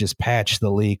was they would just patch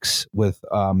the leaks with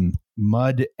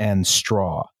mud and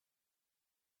straw.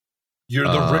 You're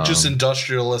the richest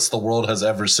industrialist the world has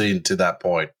ever seen to that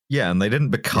point. yeah, and they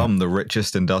didn't become the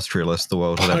richest industrialist the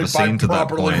world had By ever seen to that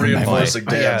properly point. reinforcing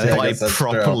By- dams. yeah, I By guess that's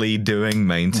true. properly doing I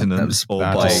maintenance was or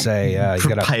about by to say, you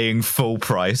gotta paying full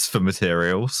price for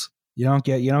materials. you don't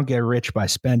get rich by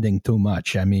spending too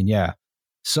much. I mean, yeah.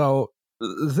 So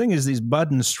the thing is, these mud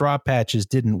and straw patches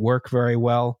didn't work very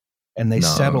well, and they No.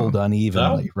 settled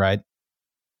unevenly, right?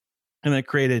 And it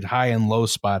created high and low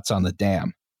spots on the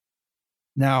dam.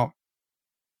 Now,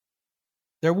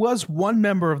 there was one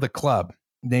member of the club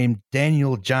named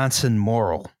Daniel Johnson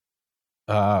Morrill,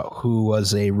 who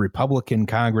was a Republican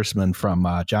congressman from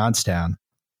Johnstown.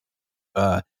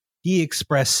 He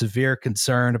expressed severe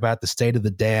concern about the state of the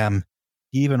dam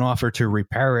He even offered to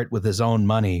repair it with his own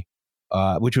money,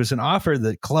 which was an offer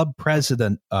that club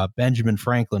president Benjamin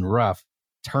Franklin Ruff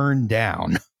turned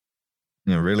down.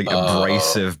 Really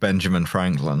abrasive Benjamin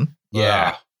Franklin.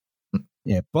 Yeah.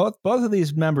 Yeah, both of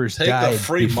these members Take died the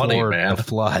free before money, man. the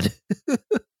flood.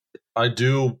 I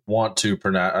do want to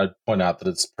point out that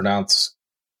it's pronounced,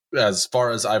 as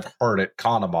far as I've heard it,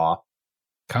 Conemaugh.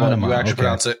 But you actually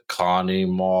pronounce it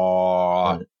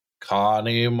Conemaugh.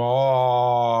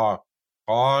 Conemaugh.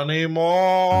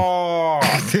 Conemaugh.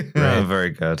 Right. Very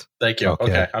good. Thank you.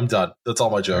 Okay, I'm done. That's all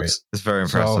my jokes. It's very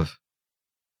impressive.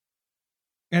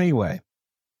 Anyway.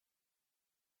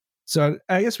 So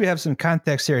I guess we have some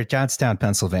context here at Johnstown,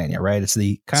 Pennsylvania, right? It's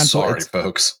the Sorry,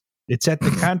 folks. It's at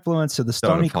the confluence of the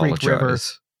Stony Creek River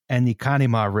and the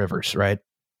Conemaugh rivers, right?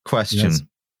 Question. Yes.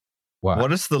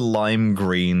 What is the lime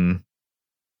green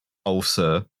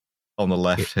ulcer on the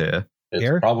left here? It's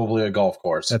Here? probably a golf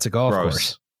course. That's a golf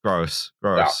course. Gross.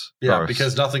 Yeah,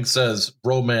 because nothing says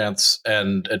romance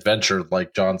and adventure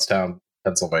like Johnstown,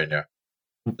 Pennsylvania.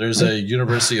 There's a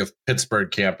University of Pittsburgh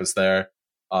campus there.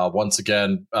 Once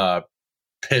again,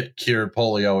 Pitt cured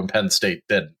polio and Penn State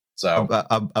didn't. So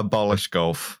abolish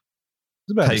golf.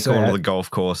 Take all of the golf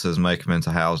courses, make them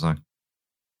into housing.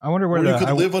 I wonder where you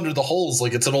could live under the holes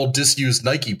like it's an old disused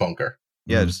Nike bunker.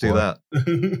 Yeah, just do that.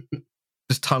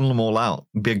 Just tunnel them all out.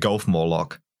 Be a golf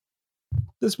Morlock.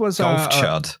 This was golf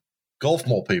chud. Golf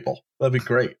mole people. That'd be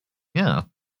great. Yeah.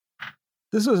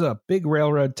 This was a big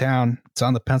railroad town. It's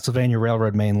on the Pennsylvania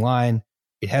Railroad main line.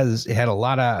 It had a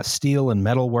lot of steel and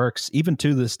metal works. Even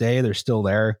to this day, they're still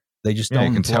there. They just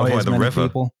don't employ as many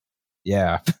people.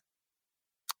 Yeah.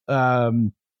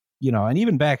 And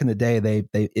even back in the day,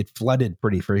 it flooded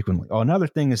pretty frequently. Oh, another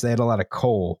thing is they had a lot of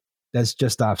coal. That's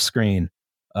just off screen.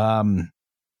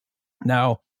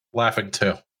 Now, laughing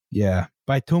too. Yeah,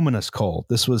 bituminous coal.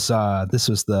 This was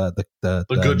the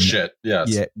good shit. Yes.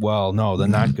 Yeah. Well, no, the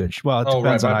not good. Well, it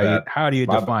depends on how do you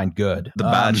define good. The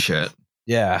bad shit.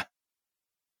 Yeah.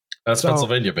 That's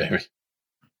Pennsylvania, baby.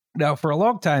 Now, for a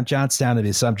long time, Johnstown had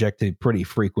been subject to pretty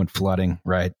frequent flooding,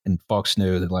 right? And folks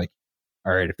knew that, like,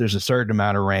 all right, if there's a certain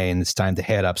amount of rain, it's time to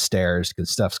head upstairs because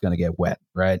stuff's going to get wet,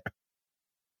 right?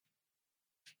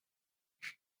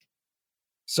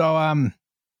 So,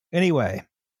 anyway,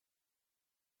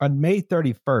 on May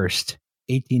 31st,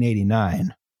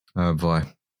 1889. Oh, boy.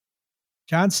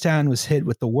 Johnstown was hit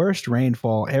with the worst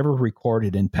rainfall ever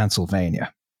recorded in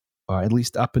Pennsylvania, at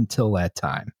least up until that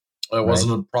time. It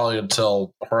wasn't probably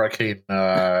until Hurricane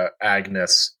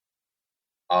Agnes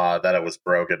that it was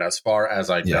broken. As far as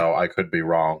I know, I could be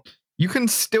wrong. You can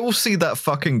still see that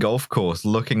fucking golf course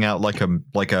looking out like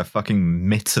a fucking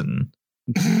mitten.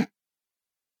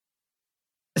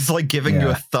 It's like giving you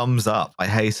a thumbs up. I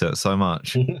hate it so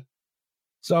much.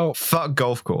 So fuck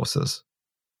golf courses.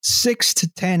 6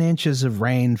 to 10 inches of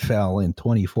rain fell in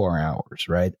 24 hours,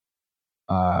 right?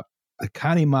 The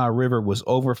Conemaugh River was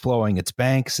overflowing its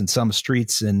banks, and some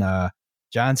streets in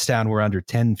Johnstown were under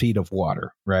 10 feet of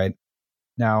water, right?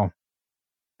 Now,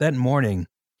 that morning,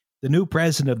 the new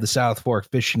president of the South Fork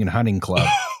Fishing and Hunting Club,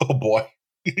 oh boy,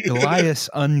 Elias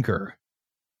Unger,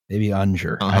 maybe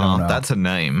Unger, I don't know. That's a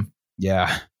name.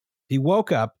 Yeah. He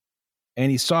woke up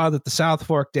and he saw that the South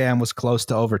Fork Dam was close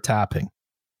to overtopping.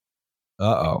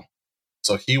 Uh-oh.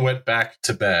 So he went back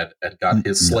to bed and got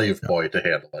his slave boy to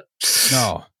handle it.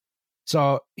 No.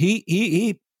 So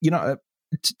he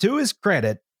to his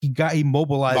credit, he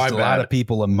mobilized a lot of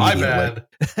people immediately. My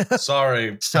bad.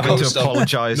 Sorry. Having to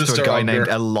apologize to a guy named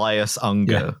Elias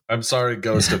Unger. Yeah. I'm sorry,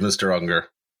 ghost of Mr. Unger.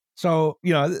 So,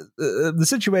 the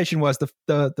situation was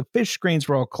the fish screens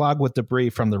were all clogged with debris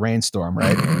from the rainstorm,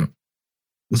 right?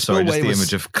 Sorry, just the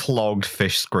image of clogged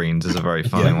fish screens is a very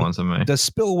funny one to me. The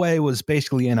spillway was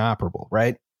basically inoperable,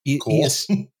 right? Cool.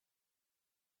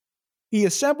 He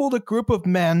assembled a group of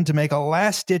men to make a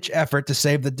last-ditch effort to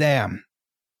save the dam.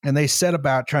 And they set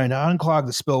about trying to unclog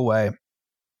the spillway.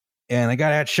 And they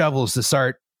got out shovels to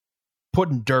start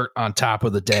putting dirt on top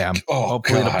of the dam.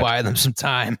 Hopefully to buy them some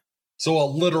time. So a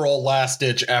literal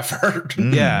last-ditch effort.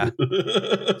 Yeah.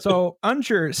 So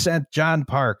Unger sent John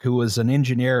Park, who was an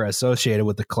engineer associated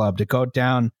with the club, to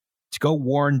go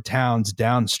warn towns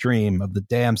downstream of the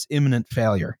dam's imminent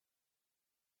failure.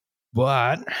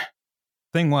 But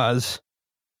thing was,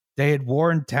 they had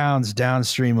warned towns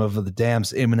downstream of the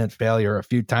dam's imminent failure a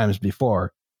few times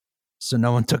before, so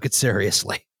no one took it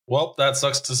seriously. Well, that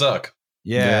sucks to suck.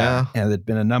 Yeah. And there'd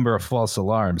been a number of false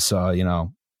alarms, so,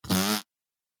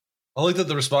 I like that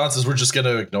the responses were just going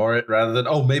to ignore it rather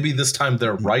than, maybe this time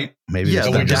they're right. Maybe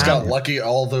we just got lucky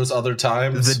all those other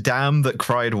times. The dam that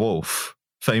cried wolf,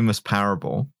 famous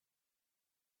parable.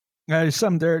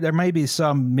 There may be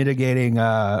some mitigating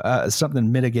something to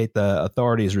mitigate the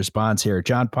authorities' response here.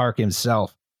 John Park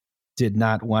himself did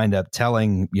not wind up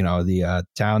telling the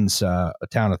town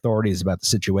authorities about the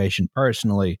situation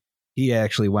personally. He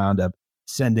actually wound up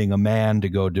sending a man to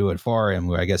go do it for him,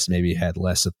 who I guess maybe had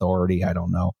less authority. I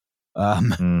don't know.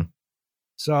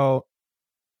 So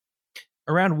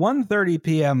around 1:30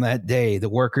 p.m. that day, the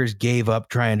workers gave up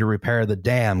trying to repair the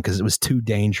dam because it was too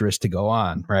dangerous to go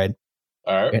on, right?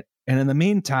 All right. And in the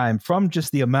meantime, from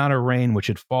just the amount of rain which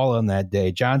had fallen that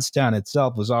day, Johnstown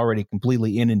itself was already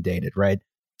completely inundated, right?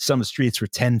 Some streets were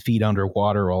 10 feet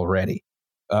underwater already.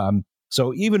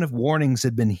 So even if warnings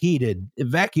had been heeded,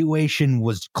 evacuation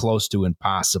was close to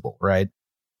impossible, right?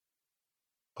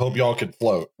 Hope y'all can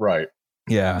float, right?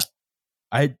 Yeah.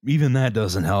 Even that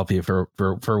doesn't help you for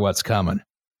what's coming.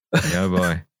 Yeah,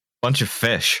 boy. Bunch of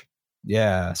fish.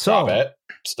 Yeah. Stop it.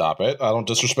 I don't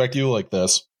disrespect you like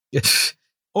this.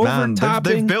 Man,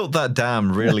 they've built that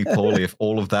dam really poorly if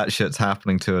all of that shit's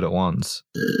happening to it at once.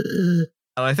 And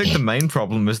I think the main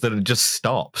problem is that it just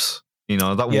stops.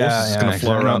 That water's just going to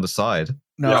flow around the side.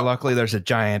 No, luckily there's a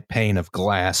giant pane of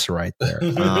glass right there.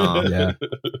 Yeah.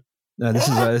 No,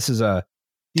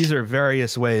 these are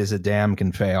various ways a dam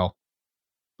can fail.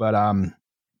 But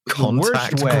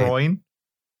contact groin.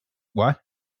 What?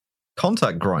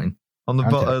 Contact groin on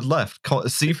the left.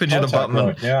 See fidget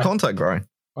abutment. Yeah. Contact groin.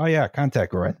 Oh yeah,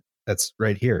 contact groin. That's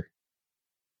right here.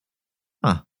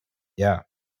 Huh. Yeah.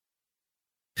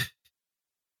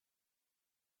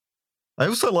 I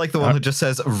also like the one that just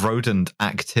says rodent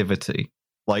activity.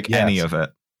 Any of it.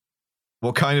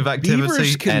 What kind of activity?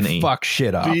 Beavers can fuck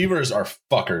shit up. Beavers are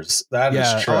fuckers. That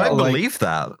is true. I believe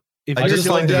that. I just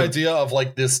like the idea of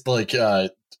this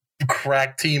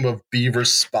crack team of beaver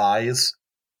spies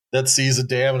that sees a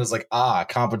dam and is like,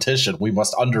 competition. We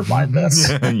must undermine this.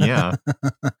 Yeah.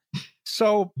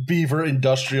 So beaver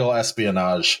industrial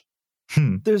espionage.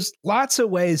 There's lots of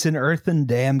ways an earthen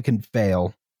dam can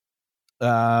fail.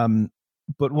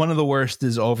 But one of the worst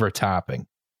is overtopping.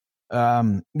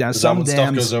 Now some dams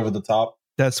stuff goes over the top.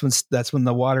 That's when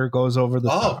the water goes over the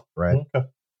top, right? Okay.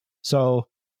 So,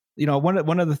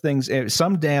 one of the things,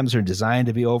 some dams are designed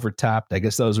to be overtopped. I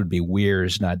guess those would be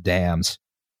weirs, not dams.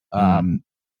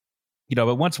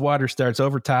 But once water starts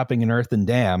overtopping an earthen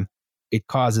dam, it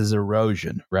causes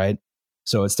erosion, right?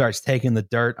 So it starts taking the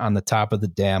dirt on the top of the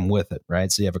dam with it, right?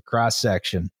 So you have a cross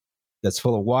section that's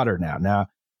full of water now. Now,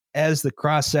 as the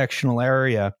cross-sectional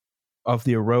area of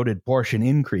the eroded portion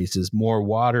increases, more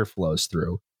water flows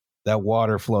through. That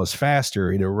water flows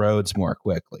faster, it erodes more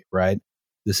quickly, right?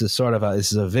 This is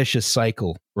a vicious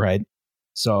cycle, right?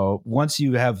 So once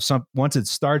it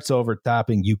starts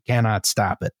overtopping, you cannot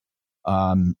stop it.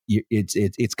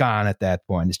 It's gone at that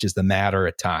point. It's just a matter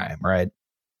of time, right?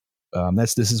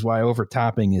 This is why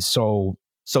overtopping is so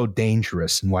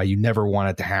dangerous and why you never want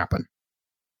it to happen.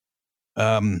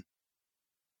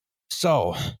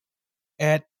 So,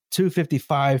 at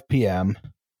 2:55 p.m.,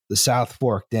 the South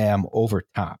Fork Dam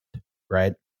overtopped,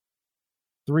 right?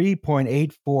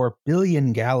 3.84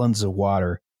 billion gallons of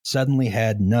water suddenly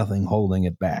had nothing holding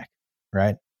it back,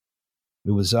 right?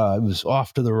 It was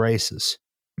off to the races.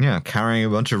 Yeah, carrying a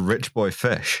bunch of rich boy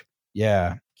fish.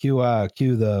 Yeah, cue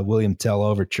the William Tell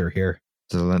overture here.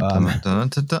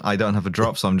 I don't have a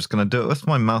drop, so I'm just going to do it with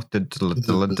my mouth. You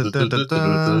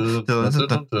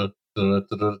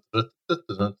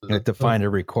have to find a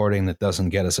recording that doesn't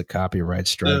get us a copyright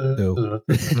strike, too.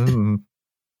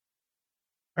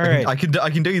 All right. I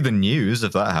can do the news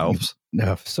if that helps.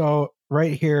 No. So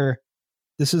right here,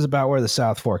 this is about where the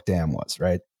South Fork Dam was,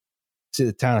 right? See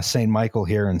the town of St. Michael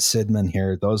here and Sidman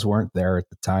here. Those weren't there at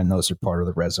the time. Those are part of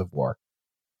the reservoir.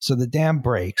 So the dam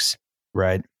breaks,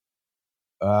 right?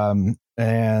 And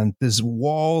this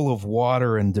wall of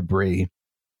water and debris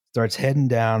starts heading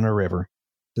down a river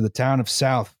to the town of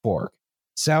South Fork.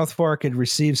 South Fork had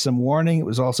received some warning. It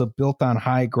was also built on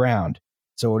high ground,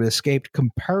 so it escaped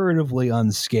comparatively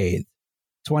unscathed.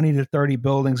 20 to 30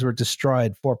 buildings were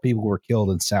destroyed. 4 people were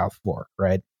killed in South Fork,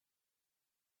 right?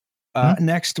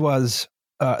 Next was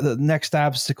the next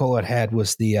obstacle it had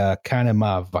was the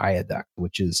Kanema Viaduct,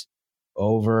 which is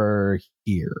over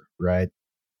here, right?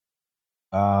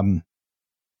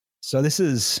 So this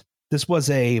was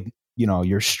a,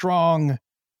 your strong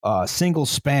single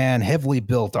span, heavily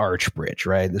built arch bridge,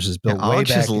 right? This was built way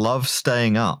back. Arches love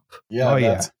staying up.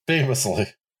 Yeah, famously.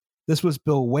 This was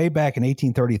built way back in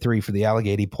 1833 for the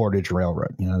Allegheny Portage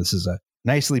Railroad. This is a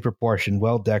nicely proportioned,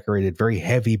 well decorated, very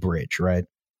heavy bridge, right?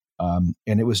 And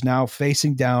it was now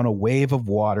facing down a wave of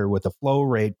water with a flow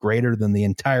rate greater than the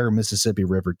entire Mississippi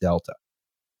River Delta.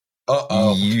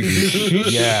 Uh-oh.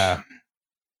 Yeah.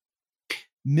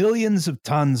 Millions of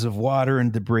tons of water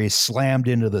and debris slammed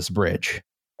into this bridge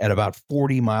at about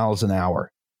 40 miles an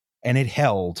hour, and it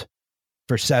held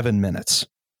for 7 minutes.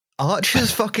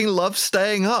 Archers fucking love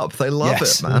staying up. They love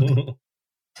Yes. it, man.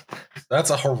 That's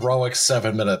a heroic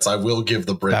 7 minutes. I will give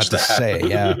the bridge About to that. say,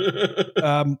 yeah.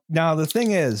 Now, the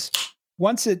thing is,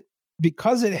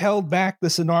 because it held back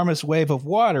this enormous wave of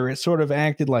water, it sort of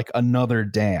acted like another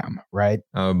dam, right?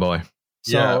 Oh boy.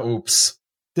 So Yeah, oops.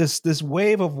 this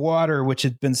wave of water, which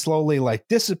had been slowly like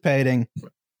dissipating,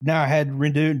 now had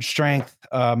renewed strength,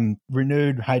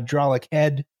 renewed hydraulic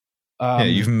head. Yeah,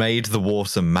 you've made the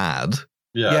water mad.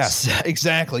 Yes. Yes,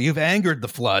 exactly. You've angered the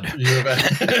flood.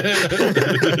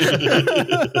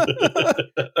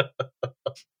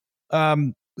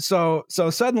 So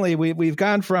suddenly we've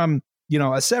gone from, a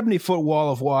 70-foot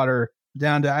wall of water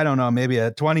down to, I don't know, maybe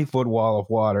a 20-foot wall of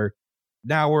water.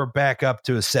 Now we're back up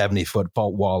to a 70-foot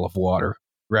wall of water,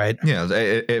 right? Yeah,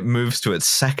 it moves to its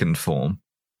second form.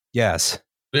 Yes.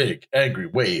 Big angry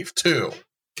wave 2.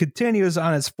 Continues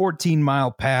on its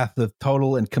 14-mile path of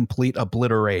total and complete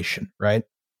obliteration, right?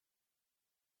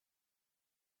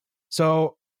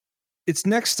 So its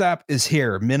next stop is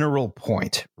here, Mineral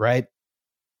Point, right?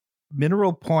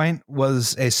 Mineral Point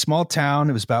was a small town.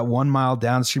 It was about 1 mile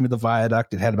downstream of the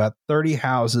viaduct. It had about 30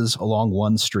 houses along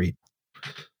one street.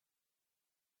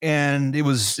 And it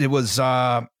was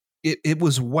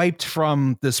wiped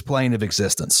from this plane of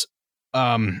existence.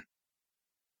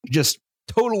 Just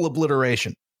total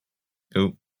obliteration.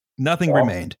 Ooh. Nothing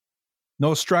remained.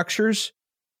 No structures,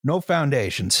 no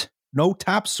foundations, no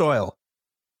topsoil.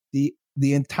 The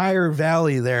entire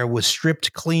valley there was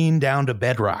stripped clean down to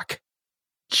bedrock.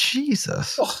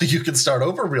 Jesus. Oh, you can start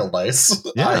over real nice,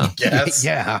 Yeah. I guess.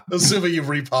 Yeah. Assuming you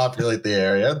repopulate the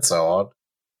area and so on.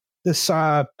 This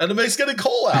And it makes getting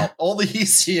coal out all the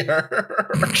easier.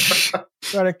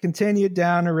 sort of continued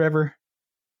down the river,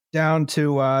 down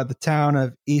to the town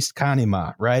of East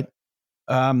Conemaugh, right?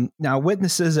 Now,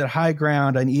 witnesses at high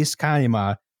ground on East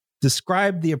Conemaugh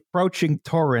described the approaching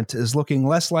torrent as looking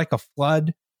less like a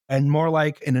flood and more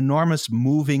like an enormous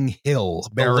moving hill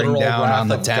bearing literal down wrath on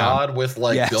the of town. God with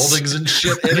like Yes. buildings and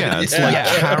shit in Yeah, it. it's like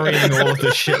carrying all of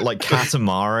the shit like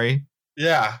Katamari.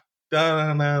 Yeah.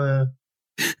 Da-na-na-na.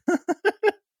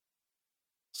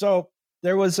 So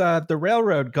there was the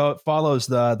railroad follows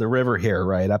the river here,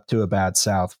 right up to about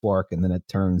South Fork, and then it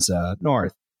turns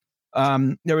north.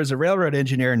 There was a railroad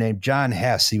engineer named John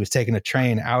Hess. He was taking a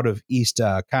train out of East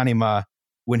Conemaugh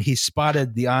when he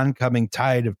spotted the oncoming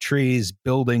tide of trees,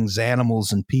 buildings,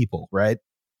 animals, and people, right?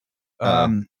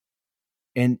 And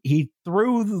he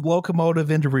threw the locomotive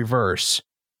into reverse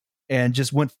and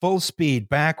just went full speed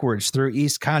backwards through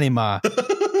East Conemaugh,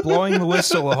 blowing the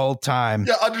whistle the whole time.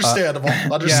 Yeah, understandable.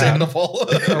 Understandable.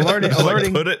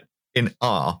 Alerting, Put it in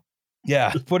R.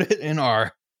 yeah, put it in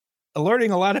R.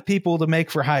 Alerting a lot of people to make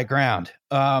for high ground.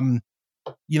 That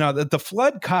the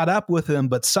flood caught up with him,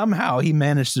 but somehow he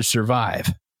managed to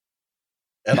survive.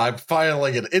 And I'm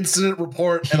filing an incident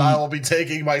report, and I will be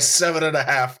taking my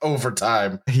 7.5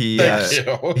 overtime. He Thank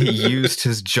you. he used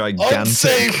his gigantic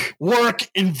Unsafe work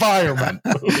environment.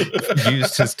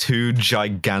 used his 2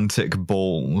 gigantic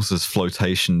balls as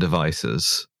flotation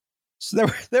devices. So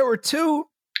there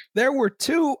were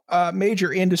two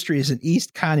major industries in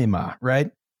East Conemaugh, right?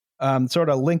 Sort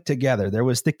of linked together. There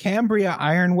was the Cambria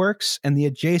Iron Works and the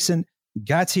adjacent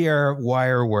Gautier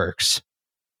Wire Works.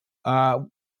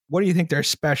 What do you think their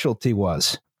specialty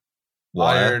was?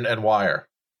 Iron and wire.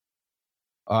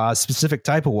 A specific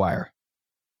type of wire.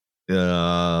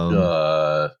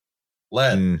 Lead.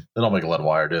 They don't make lead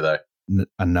wire, do they?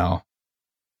 No.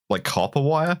 Like copper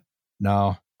wire?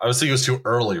 No. I was thinking it was too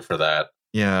early for that.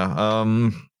 Yeah.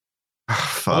 Well,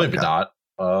 Fuck. maybe not.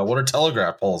 What are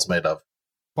telegraph poles made of?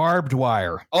 Barbed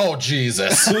wire. Oh,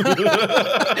 Jesus.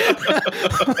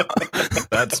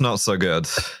 That's not so good.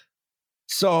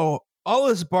 So all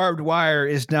this barbed wire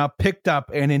is now picked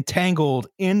up and entangled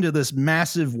into this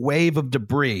massive wave of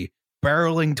debris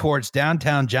barreling towards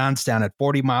downtown Johnstown at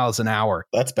 40 miles an hour.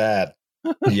 That's bad.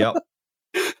 Yep.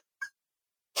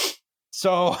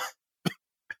 So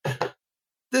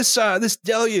this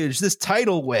deluge, this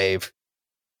tidal wave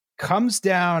comes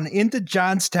down into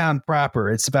Johnstown proper.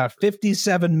 It's about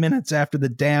 57 minutes after the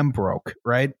dam broke,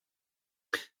 right?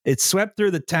 It swept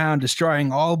through the town,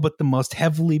 destroying all but the most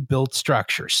heavily built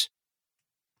structures.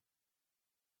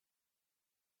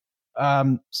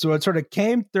 So it sort of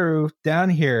came through down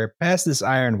here past this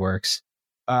ironworks.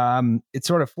 It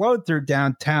sort of flowed through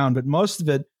downtown, but most of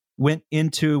it went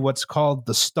into what's called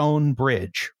the Stone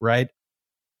Bridge, right?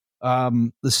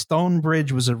 The Stone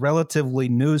Bridge was a relatively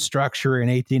new structure in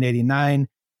 1889.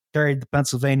 carried the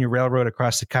Pennsylvania Railroad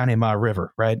across the Conemaugh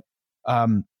River, right?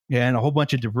 And a whole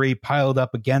bunch of debris piled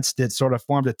up against it sort of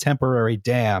formed a temporary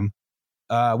dam,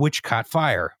 which caught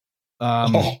fire.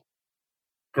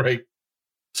 Great.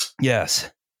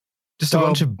 Yes. Just a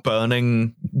bunch of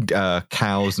burning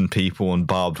cows and people and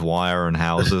barbed wire and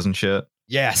houses and shit.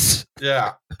 Yes.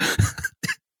 Yeah.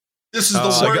 This is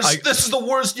the worst. This is the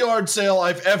worst yard sale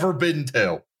I've ever been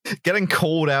to. Getting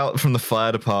called out from the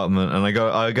fire department, and I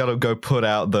got to go put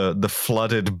out the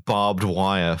flooded barbed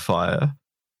wire fire.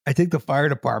 I think the fire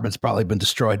department's probably been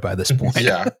destroyed by this point.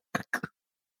 Yeah.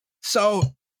 So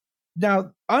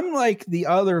now, unlike the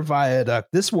other viaduct,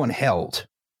 this one held,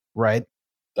 right?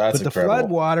 That's but incredible. The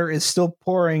flood water is still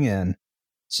pouring in.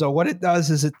 So what it does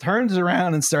is it turns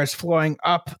around and starts flowing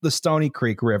up the Stony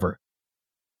Creek River.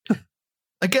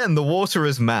 Again, the water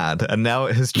is mad, and now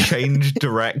it has changed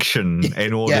direction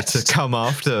in order to come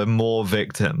after more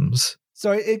victims.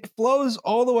 So it flows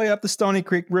all the way up the Stony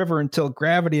Creek River until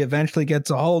gravity eventually gets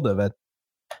a hold of it.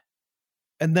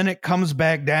 And then it comes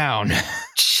back down.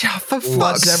 For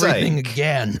Floods fuck's everything sake.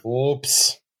 again.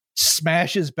 Whoops.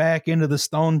 Smashes back into the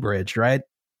Stone Bridge, right?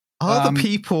 Are the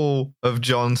people of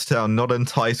Johnstown not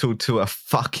entitled to a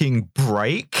fucking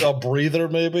break? A breather,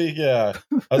 maybe? Yeah.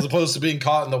 As opposed to being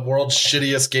caught in the world's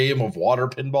shittiest game of water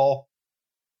pinball.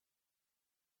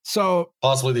 So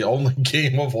possibly the only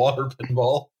game of water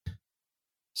pinball.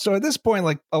 So at this point,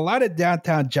 like a lot of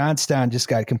downtown Johnstown just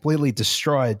got completely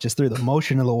destroyed just through the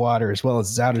motion of the water as well as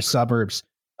its outer suburbs.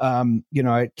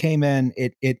 It came in,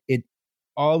 it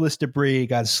all this debris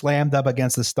got slammed up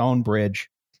against the Stone Bridge,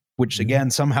 which again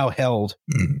somehow held.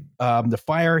 The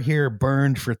fire here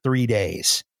burned for 3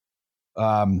 days.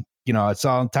 It's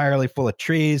all entirely full of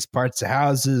trees, parts of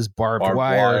houses, barbed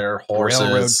wire, horses,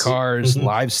 railroad cars,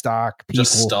 livestock, people.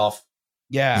 Just stuff.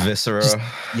 Yeah. Viscera.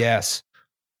 Yes.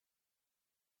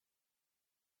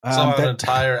 An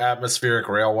entire atmospheric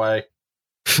railway.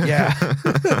 Yeah.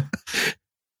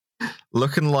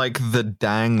 Looking like the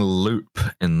dang loop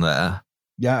in there.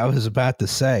 Yeah, I was about to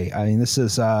say. I mean, this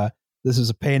is a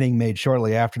painting made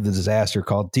shortly after the disaster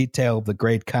called "Detail of the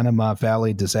Great Conemaugh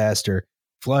Valley Disaster: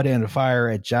 Flood and Fire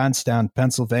at Johnstown,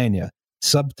 Pennsylvania,"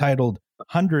 subtitled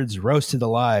 "Hundreds Roasted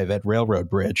Alive at Railroad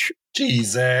Bridge."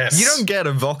 Jesus, you don't get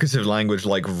evocative language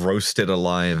like "roasted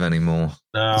alive" anymore.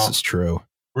 No, this is true.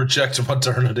 Reject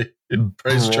modernity.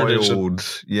 Praise tradition.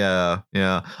 Yeah.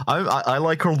 I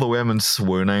like all the women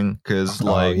swooning because,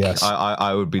 yes.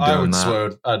 I would be doing that.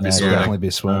 Swoon. I'd be swooning. Definitely be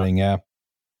swooning. Yeah.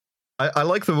 I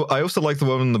also like the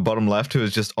woman in the bottom left who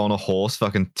is just on a horse,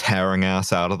 fucking tearing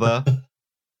ass out of there.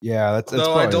 Yeah, that's.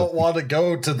 No, I don't want to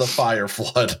go to the fire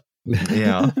flood.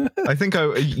 Yeah, I think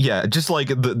just like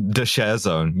the share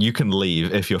zone, you can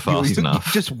leave if you're fast enough.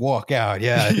 You just walk out,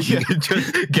 yeah.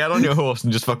 Just get on your horse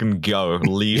and just fucking go,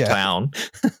 leave town.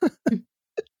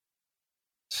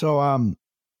 So,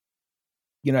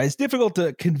 it's difficult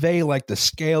to convey like the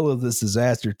scale of this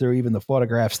disaster through even the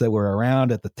photographs that were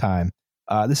around at the time.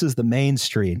 This is the main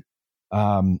street.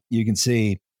 You can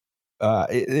see.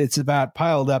 It's about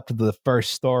piled up to the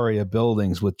first story of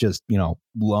buildings with just,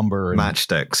 lumber and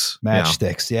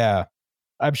matchsticks. Yeah.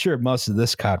 I'm sure most of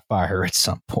this caught fire at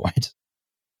some point.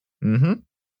 Mm-hmm.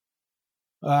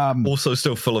 Also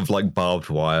still full of like barbed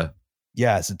wire.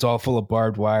 Yes, it's all full of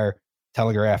barbed wire,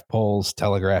 telegraph poles,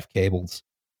 telegraph cables.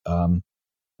 I'm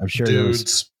sure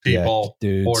dudes, people,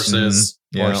 dudes, horses,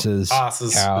 horses,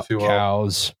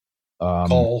 cows,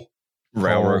 coal,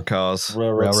 railroad cars,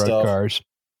 railroad cars.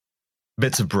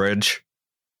 Bits of bridge,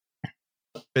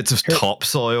 bits of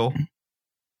topsoil.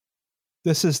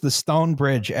 This is the Stone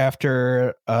Bridge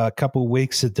after a couple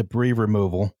weeks of debris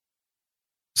removal.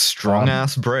 Strong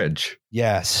ass bridge.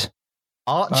 Yes.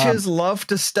 Archers love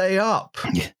to stay up.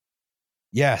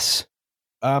 Yes.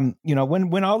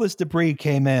 When all this debris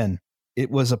came in, it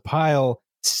was a pile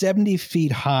 70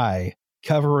 feet high,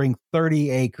 covering 30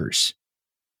 acres.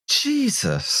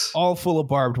 Jesus. All full of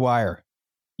barbed wire.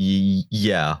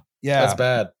 Yeah. Yeah. That's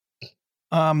bad.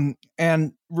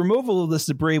 And removal of this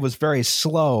debris was very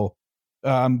slow,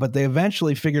 but they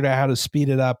eventually figured out how to speed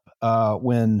it up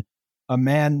when a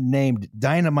man named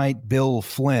Dynamite Bill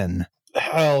Flynn.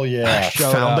 Hell yeah.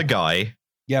 Found a guy.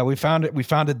 Yeah, we found it. We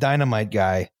found a dynamite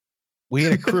guy. We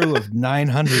had a crew of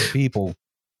 900 people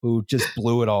who just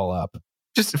blew it all up.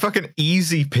 Just fucking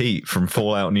Easy Pete from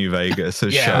Fallout New Vegas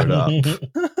has showed up.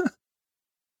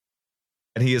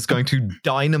 And he is going to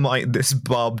dynamite this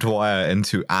barbed wire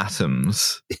into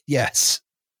atoms. Yes.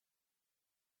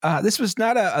 This was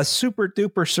not a super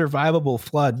duper survivable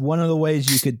flood. One of the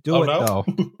ways you could do though,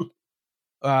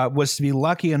 was to be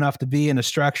lucky enough to be in a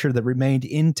structure that remained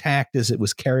intact as it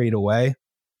was carried away.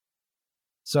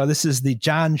 So this is the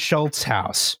John Schultz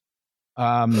house.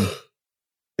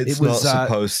 It's It was, not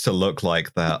supposed to look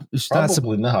like that. It's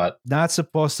Probably not. not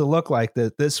supposed to look like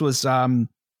that. This was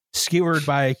skewered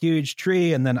by a huge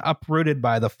tree and then uprooted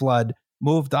by the flood,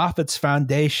 moved off its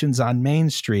foundations on Main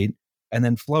Street, and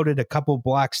then floated a couple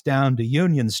blocks down to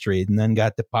Union Street and then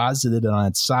got deposited on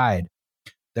its side.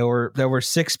 There were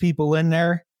 6 people in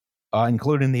there,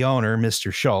 including the owner,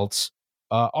 Mr. Schultz.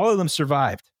 All of them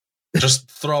survived.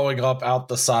 Just throwing up out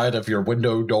the side of your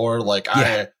window door, like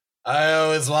Yeah. I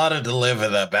always wanted to live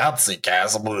in a bouncy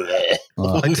castle.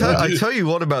 I tell you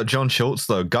what about John Schultz,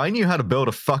 though. Guy knew how to build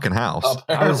a fucking house.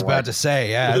 I was about to say,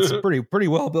 yeah, it's a pretty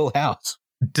well built house.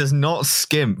 Does not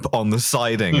skimp on the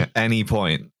siding at any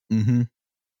point. Mm-hmm.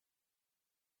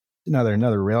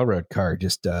 Another railroad car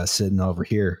just sitting over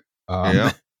here.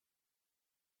 Yeah.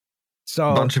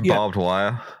 So Bunch of barbed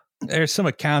wire. There's some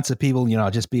accounts of people,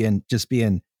 just being.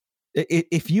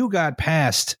 If you got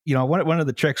past, one of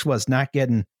the tricks was not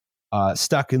getting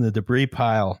stuck in the debris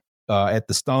pile at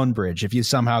the Stone Bridge. If you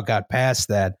somehow got past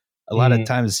that, a lot of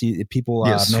times people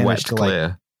managed to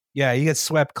clear. you get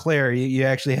swept clear. You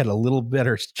actually had a little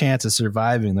better chance of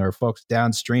surviving. There were folks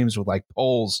downstreams with like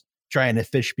poles trying to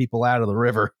fish people out of the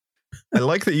river. I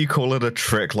like that you call it a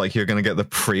trick, like you're going to get the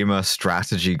Prima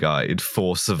strategy guide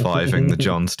for surviving the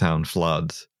Johnstown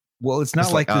floods. Well, it's not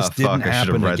It's like this didn't I should have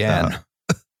happen read again. that.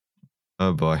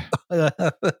 Oh boy.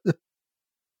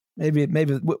 Maybe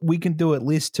we can do at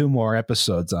least 2 more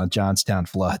episodes on Johnstown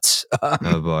floods.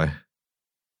 Oh boy.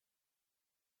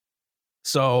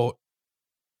 So,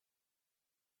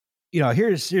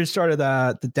 here's sort of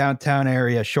the downtown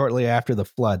area shortly after the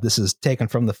flood. This is taken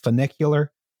from the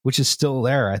funicular, which is still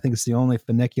there. I think it's the only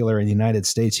funicular in the United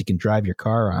States you can drive your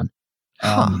car on.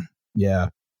 Yeah.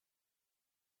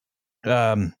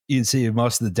 You can see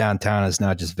most of the downtown is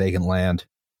now just vacant land.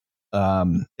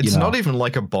 It's not even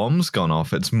like a bomb's gone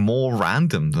off. It's more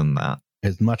random than that.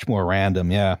 It's much more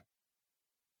random. Yeah.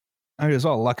 I mean, it's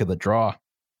all luck of the draw.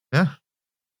 Yeah.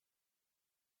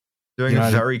 Doing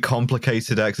a very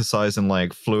complicated exercise in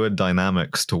like fluid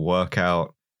dynamics to work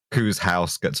out whose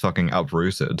house gets fucking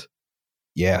uprooted.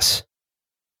 Yes.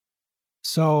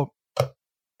 So, all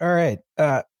right.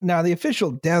 Now, the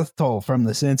official death toll from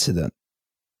this incident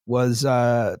was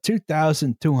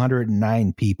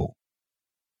 2,209 people.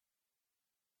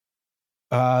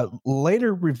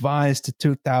 Later revised to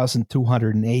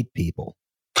 2,208 people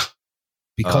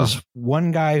because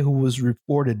one guy who was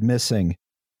reported missing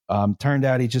turned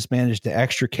out he just managed to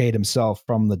extricate himself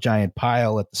from the giant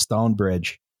pile at the Stone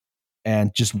Bridge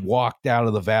and just walked out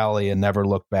of the valley and never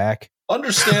looked back.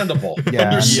 Understandable. Yeah.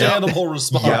 Understandable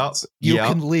response. You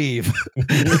can leave.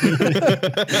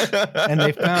 And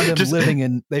they found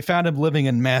him living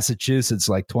in Massachusetts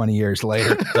like 20 years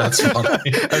later. That's funny.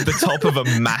 At the top of a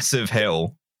massive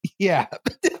hill. Yeah.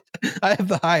 I have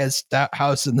the highest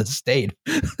house in the state.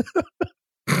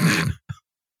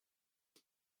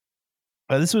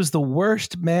 This was the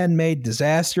worst man-made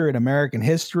disaster in American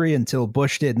history until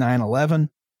Bush did 9/11.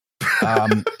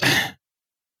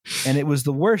 And it was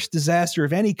the worst disaster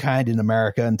of any kind in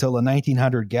America until the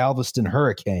 1900 Galveston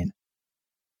hurricane.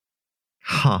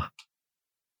 Huh.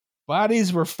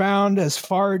 Bodies were found as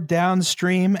far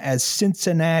downstream as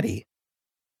Cincinnati.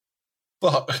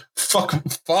 Fuck.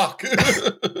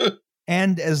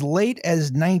 And as late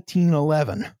as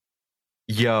 1911.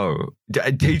 Yo,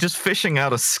 he just fishing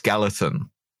out a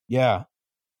skeleton. Yeah.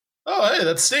 Oh, hey,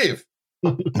 that's Steve.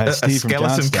 A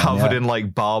skeleton covered in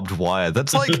like barbed wire.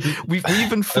 That's like we've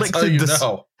inflicted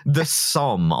the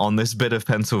Somme on this bit of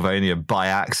Pennsylvania by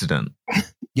accident.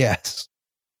 Yes.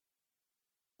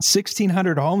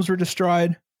 1,600 homes were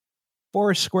destroyed.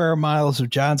 4 square miles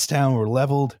of Johnstown were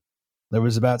leveled. There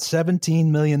was about $17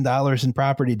 million in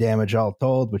property damage all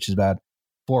told, which is about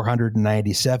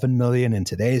 $497 million in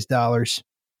today's dollars.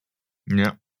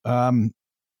 Yeah.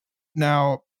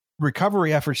 Now,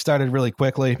 recovery efforts started really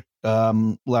quickly. A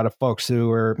lot of folks who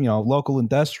were, local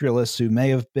industrialists who may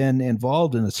have been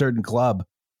involved in a certain club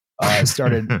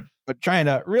started trying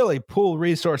to really pool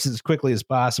resources as quickly as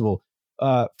possible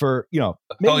for,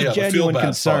 maybe genuine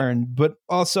concern, but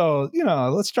also,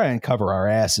 let's try and cover our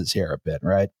asses here a bit,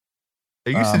 right?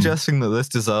 Are you suggesting that this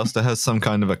disaster has some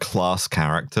kind of a class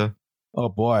character? Oh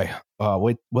boy.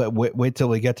 Wait till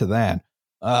we get to that.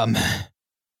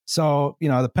 So,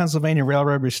 the Pennsylvania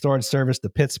Railroad restored service to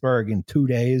Pittsburgh in 2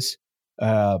 days.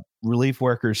 Relief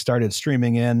workers started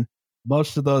streaming in.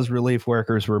 Most of those relief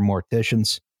workers were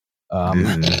morticians.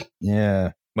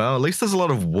 Yeah. Well, at least there's a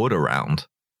lot of wood around.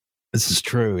 This is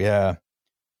true, yeah.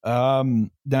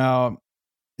 Now,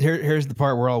 here's the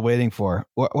part we're all waiting for.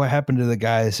 What happened to the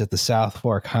guys at the South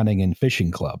Fork Hunting and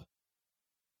Fishing Club?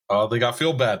 Oh, they got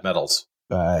feel bad medals.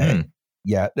 Yeah,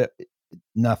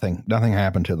 nothing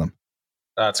happened to them.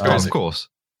 That's Oh, crazy. of course.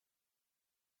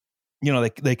 You know,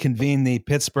 they convened the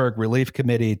Pittsburgh Relief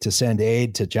Committee to send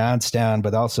aid to Johnstown,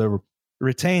 but also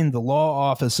retained the law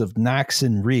office of Knox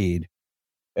and Reed.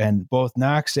 And both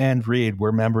Knox and Reed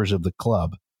were members of the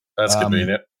club. That's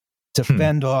convenient. To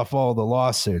fend off all the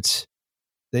lawsuits.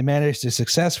 They managed to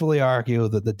successfully argue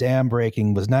that the dam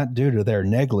breaking was not due to their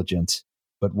negligence,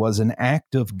 but was an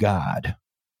act of God.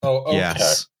 Oh, okay.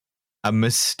 Yes. A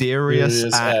mysterious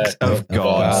Serious act of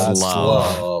God's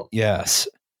love. Yes.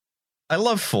 I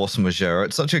love force majeure.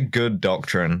 It's such a good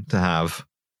doctrine to have.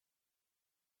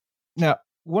 Now,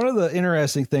 one of the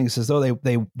interesting things is though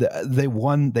they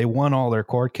won all their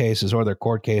court cases, or their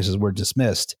court cases were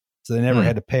dismissed, so they never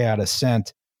had to pay out a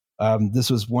cent. This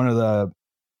was one of the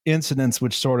incidents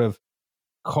which sort of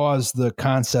caused the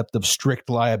concept of strict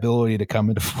liability to come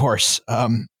into force,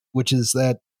 which is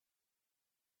that,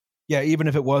 yeah, even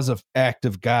if it was an act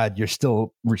of God, you're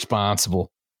still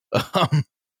responsible.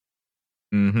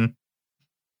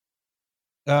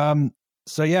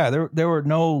 So yeah, there were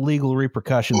no legal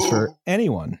repercussions for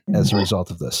anyone as a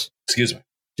result of this. Excuse me.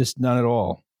 Just none at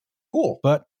all. Cool.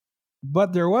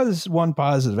 But there was one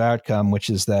positive outcome, which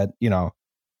is that, you know,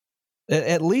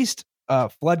 at least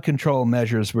flood control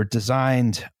measures were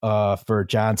designed for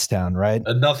Johnstown, right?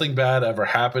 And nothing bad ever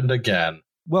happened again.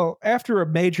 Well, after a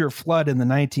major flood in the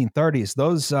 1930s,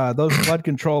 those flood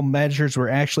control measures were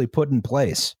actually put in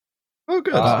place. Oh,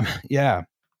 good. Yeah.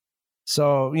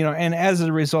 So, you know, and as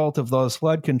a result of those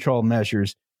flood control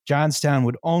measures, Johnstown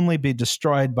would only be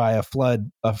destroyed by a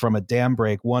flood from a dam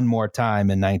break one more time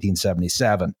in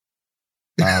 1977.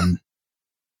 The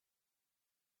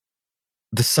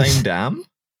same dam?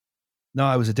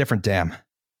 No, it was a different dam.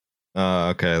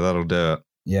 Okay, that'll do it.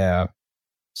 Yeah.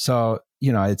 So,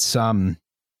 you know, it's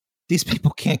these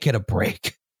people can't get a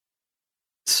break.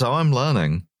 So I'm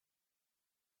learning.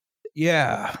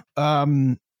 Yeah.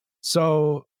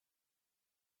 So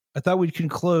I thought we'd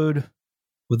conclude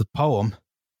with a poem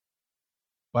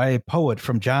by a poet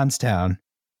from Johnstown,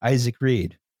 Isaac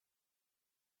Reed.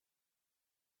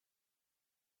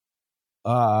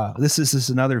 This is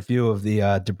another view of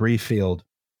the debris field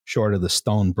short of the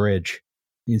stone bridge.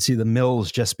 You can see the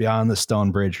mills just beyond the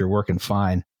stone bridge are working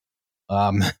fine.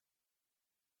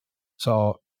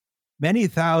 So many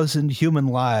thousand human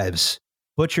lives,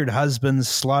 butchered husbands,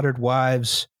 slaughtered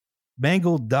wives,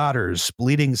 mangled daughters,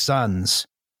 bleeding sons,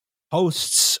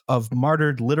 hosts of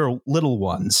martyred little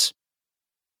ones.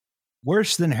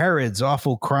 Worse than Herod's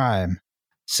awful crime,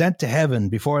 sent to heaven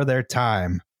before their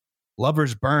time,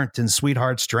 lovers burnt and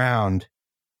sweethearts drowned,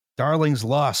 darlings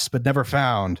lost but never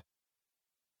found.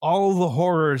 All the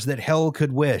horrors that hell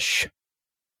could wish.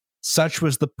 Such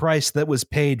was the price that was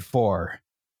paid for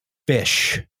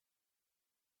fish.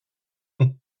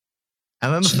 And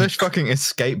then the fish fucking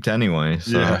escaped anyway.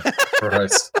 So. Yeah,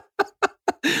 Christ.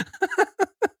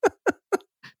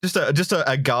 Just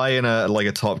a guy in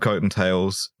a top coat and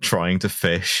tails trying to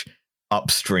fish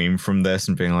upstream from this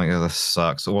and being like, oh, this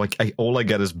sucks. All I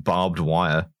get is barbed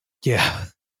wire. Yeah.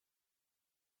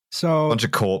 So Bunch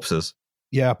of corpses.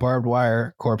 Yeah, barbed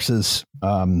wire, corpses.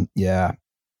 Yeah.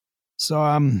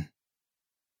 So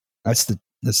that's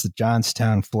the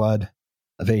Johnstown flood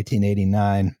of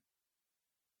 1889.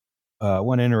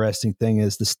 One interesting thing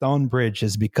is the stone bridge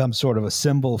has become sort of a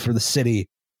symbol for the city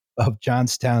of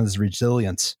Johnstown's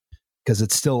resilience because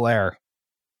it's still there.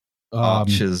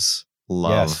 Archers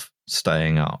love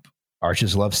staying up.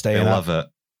 Archers love staying They up. love it.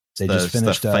 They just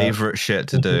finished their favorite shit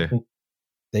to do.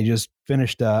 They just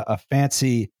finished a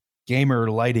fancy gamer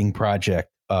lighting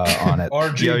project on it.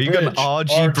 RG Yo, you got an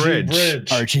RG bridge.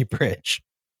 RG bridge.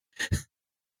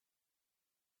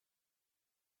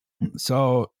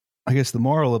 So I guess the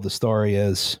moral of the story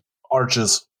is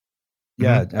arches.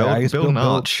 Yeah, Build, I guess build an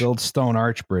arch. build stone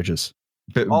arch bridges.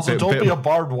 Also, don't be a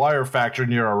barbed wire factory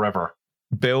near a river.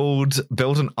 Build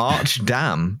an arch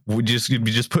dam. We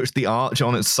just push the arch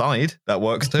on its side. That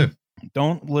works too.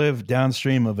 Don't live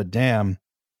downstream of a dam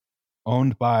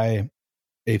owned by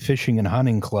a fishing and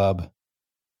hunting club,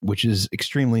 which is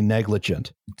extremely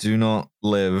negligent. Do not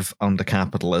live under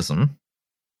capitalism.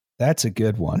 That's a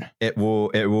good one. It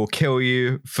will kill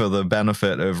you for the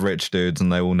benefit of rich dudes,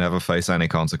 and they will never face any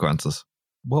consequences.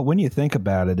 Well, when you think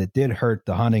about it, it did hurt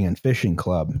the hunting and fishing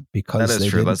club because that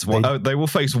is true. They will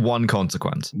face one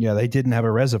consequence. Yeah, they didn't have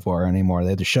a reservoir anymore.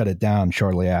 They had to shut it down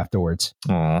shortly afterwards.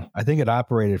 Aww. I think it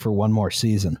operated for one more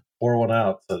season. Pour one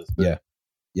out. So yeah.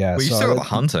 But you still got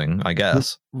hunting, I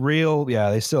guess.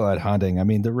 They still had hunting. I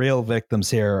mean, the real victims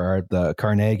here are the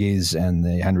Carnegies and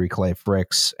the Henry Clay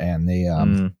Fricks and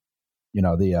the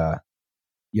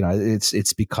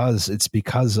it's because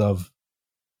of,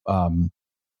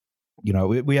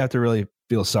 we have to really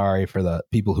feel sorry for the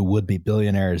people who would be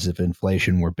billionaires if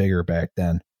inflation were bigger back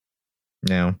then.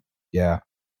 Yeah. Yeah.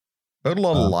 Got a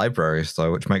lot of libraries,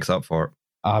 though, which makes up for it.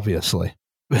 Obviously.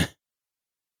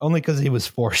 Only because he was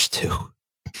forced to.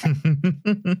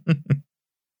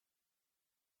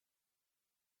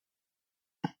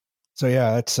 So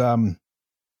yeah, it's the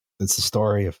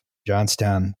story of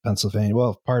Johnstown, Pennsylvania.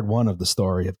 Well, part one of the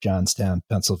story of Johnstown,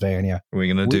 Pennsylvania. We're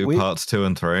gonna do parts 2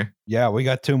 and 3. Yeah, we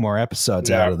got 2 more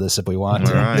episodes out of this if we want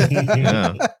to. All right.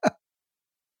 Yeah.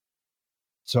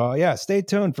 So yeah, stay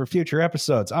tuned for future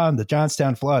episodes on the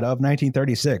Johnstown Flood of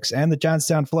 1936 and the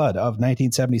Johnstown Flood of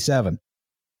 1977,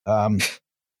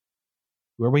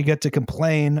 where we get to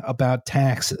complain about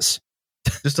taxes.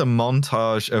 Just a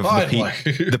montage of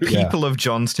the people of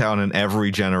Johnstown in every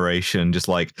generation. Just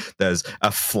like there's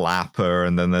a flapper,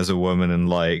 and then there's a woman in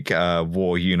like a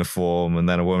war uniform, and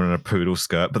then a woman in a poodle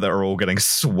skirt, but they're all getting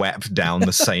swept down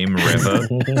the same river.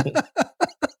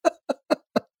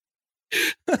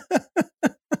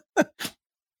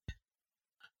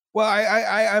 Well,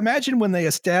 I imagine when they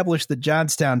established the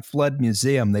Johnstown Flood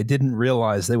Museum, they didn't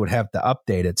realize they would have to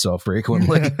update it so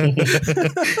frequently.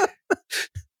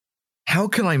 How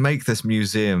can I make this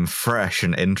museum fresh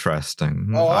and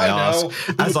interesting? Oh, I ask know.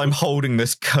 as I'm holding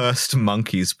this cursed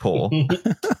monkey's paw.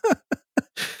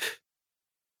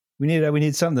 We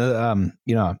need something to,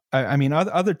 I mean,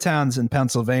 other towns in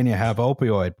Pennsylvania have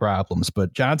opioid problems,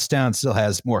 but Johnstown still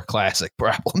has more classic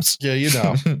problems. Yeah, you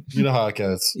know how it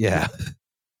goes. Yeah.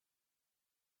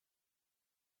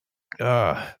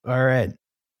 All right.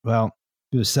 Well,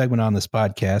 do a segment on this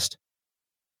podcast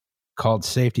called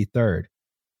Safety Third.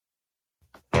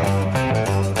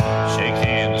 Shake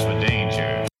hands for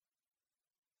danger.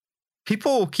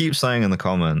 People keep saying in the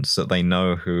comments that they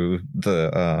know who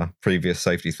the previous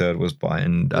Safety Third was by,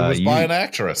 and It was by an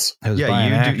actress. You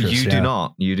do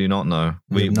not know.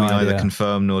 We neither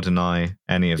confirm nor deny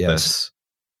any of this.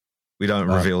 We don't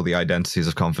reveal the identities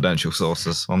of confidential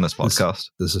sources on this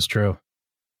podcast. This is true.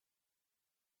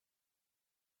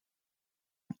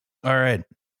 All right.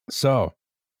 So,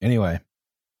 anyway,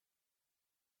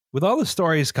 with all the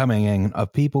stories coming in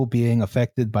of people being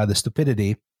affected by the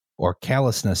stupidity or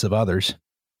callousness of others,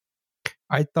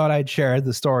 I thought I'd share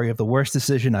the story of the worst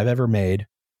decision I've ever made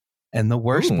and the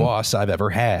worst boss I've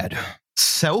ever had.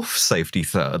 Self-Safety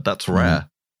Third. That's rare.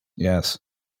 Yes.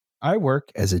 I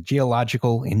work as a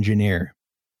geological engineer.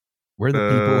 We're the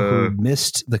people who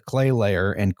missed the clay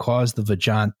layer and caused the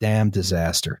Vajont Dam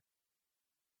disaster.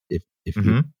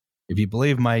 If you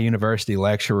believe my university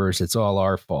lecturers, it's all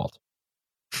our fault.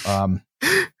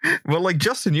 Well, like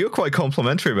Justin, you're quite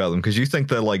complimentary about them because you think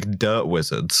they're like dirt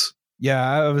wizards. Yeah,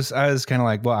 I was kind of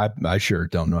like, well, I sure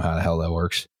don't know how the hell that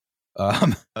works.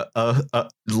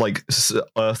 Like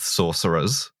earth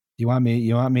sorcerers. You want me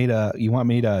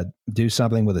to do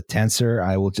something with a tensor?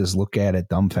 I will just look at it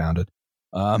dumbfounded.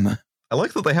 I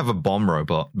like that they have a bomb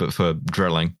robot, but for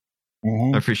drilling.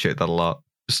 I appreciate that a lot.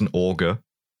 Just an auger.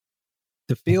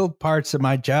 The field parts of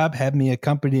my job have me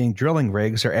accompanying drilling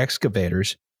rigs or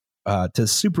excavators to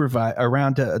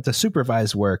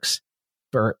supervise works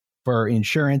for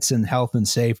insurance and health and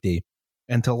safety,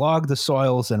 and to log the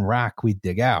soils and rock we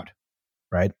dig out.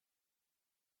 Right. A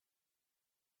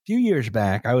few years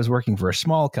back, I was working for a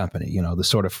small company, the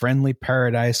sort of friendly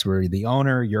paradise where the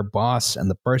owner, your boss,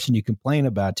 and the person you complain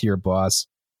about to your boss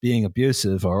being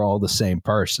abusive are all the same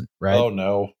person. Right. Oh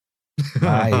no.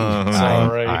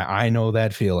 I know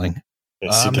that feeling.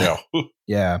 Yes, you do.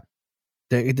 Yeah.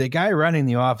 The guy running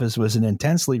the office was an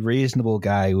intensely reasonable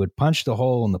guy who had punched a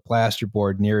hole in the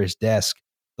plasterboard near his desk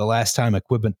the last time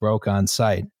equipment broke on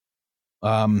site.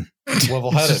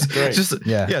 Level-headed, great.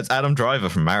 It's Adam Driver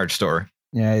from Marriage Story.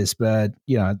 Yeah,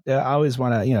 I always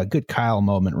want a good Kyle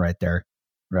moment right there,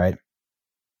 right?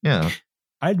 Yeah.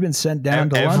 I'd been sent down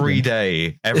to London.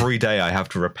 Every day I have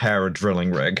to repair a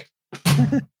drilling rig.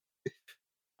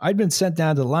 I'd been sent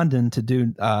down to London to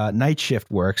do night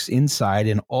shift works inside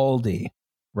in Aldi,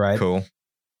 right? Cool.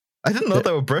 I didn't know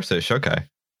they were British. Okay.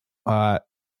 No,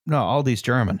 Aldi's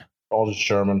German. Aldi's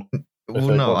German.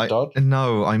 Well,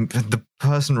 I'm the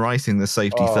person writing the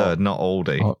Safety Third, not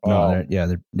Aldi.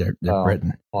 They're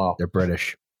Britain. Wow. They're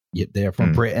British. Yeah, they're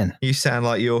from Britain. You sound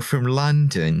like you're from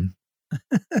London.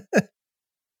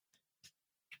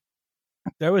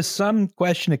 There was some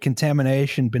question of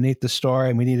contamination beneath the store,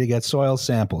 and we needed to get soil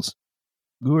samples.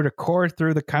 We were to core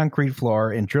through the concrete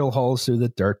floor and drill holes through the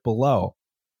dirt below.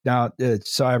 Now,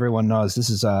 so everyone knows, this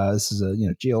is a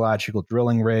geological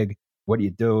drilling rig. What do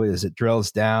you do is it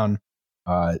drills down,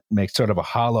 makes sort of a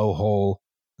hollow hole,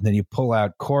 And then you pull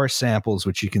out core samples,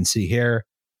 which you can see here,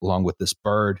 along with this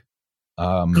bird.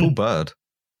 Cool bird.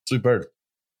 Sweet bird.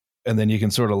 And then you can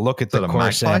sort of look at Is that the a core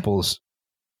magpie? samples.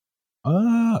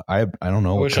 I don't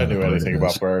know. I what wish I kind of knew bird anything it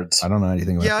about is. birds. I don't know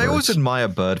anything about Yeah, I always birds. admire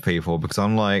bird people because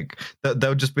I'm like,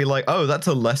 they'll just be like, oh, that's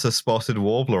a lesser spotted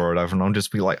warbler or whatever. And I'll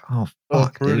just be like, oh, Oh,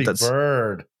 fuck, pretty dude, that's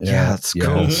bird. Yeah, that's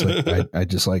cool. it's like, I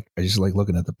just like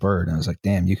looking at the bird, and I was like,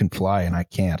 damn, you can fly and I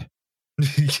can't.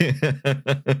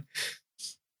 yeah.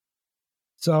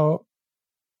 So,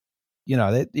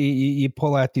 you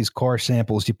pull out these core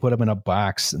samples, you put them in a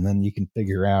box, and then you can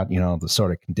figure out, the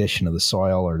sort of condition of the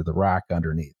soil or the rock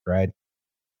underneath, right?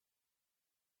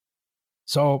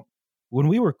 So when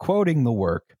we were quoting the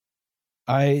work,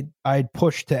 I'd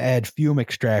pushed to add fume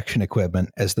extraction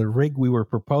equipment, as the rig we were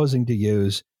proposing to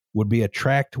use would be a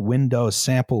tracked window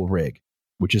sample rig,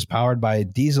 which is powered by a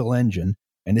diesel engine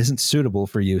and isn't suitable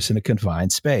for use in a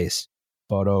confined space.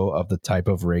 Photo of the type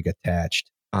of rig attached.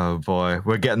 Oh boy,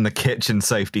 we're getting the kitchen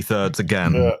safety thirds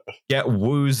again. Yeah. Get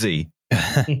woozy.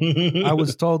 I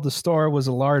was told the store was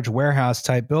a large warehouse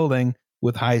type building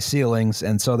with high ceilings,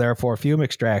 and so therefore fume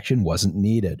extraction wasn't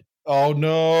needed. Oh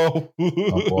no.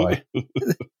 Oh boy.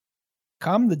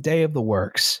 Come the day of the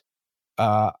works,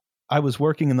 I was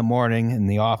working in the morning in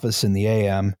the office in the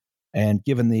AM and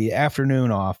given the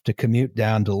afternoon off to commute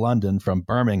down to London from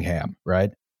Birmingham,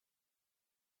 right?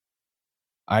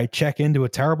 I check into a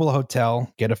terrible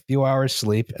hotel, get a few hours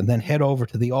sleep, and then head over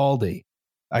to the Aldi.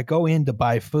 I go in to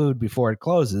buy food before it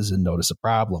closes and notice a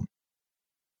problem.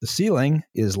 The ceiling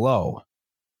is low.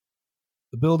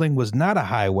 The building was not a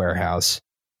high warehouse,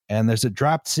 and there's a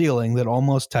dropped ceiling that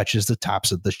almost touches the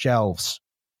tops of the shelves.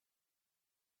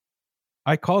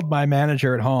 I called my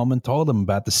manager at home and told him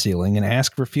about the ceiling and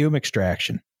asked for fume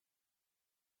extraction.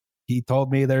 He told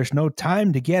me there's no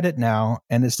time to get it now,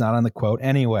 and it's not on the quote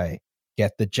anyway.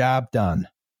 Get the job done.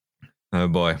 Oh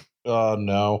boy. Oh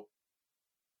no.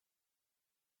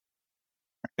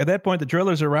 At that point, the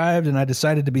drillers arrived, and I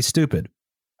decided to be stupid.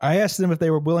 I asked them if they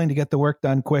were willing to get the work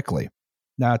done quickly.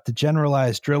 Now, to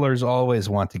generalize, drillers always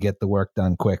want to get the work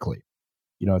done quickly.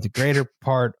 The greater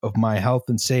part of my health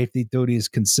and safety duties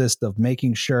consist of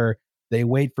making sure they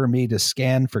wait for me to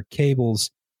scan for cables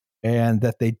and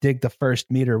that they dig the first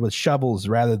meter with shovels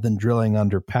rather than drilling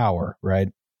under power, right?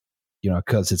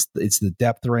 Because it's the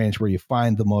depth range where you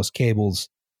find the most cables,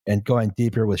 and going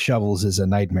deeper with shovels is a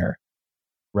nightmare,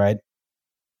 right?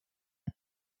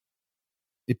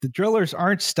 If the drillers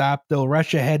aren't stopped, they'll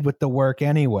rush ahead with the work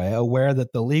anyway, aware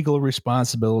that the legal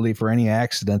responsibility for any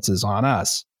accidents is on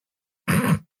us.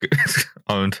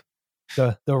 Owned.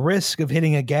 The risk of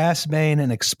hitting a gas main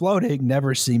and exploding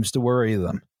never seems to worry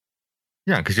them.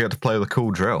 Yeah, because you have to play the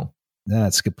cool drill.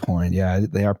 That's a good point. Yeah,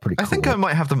 they are pretty cool. I think I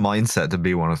might have the mindset to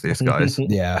be one of these guys.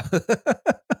 Yeah.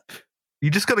 You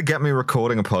just got to get me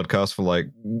recording a podcast for like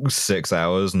 6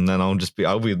 hours, and then I'll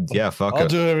be, yeah, fuck I'll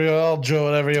it. I'll do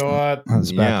whatever you want. I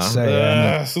was about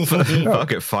to say,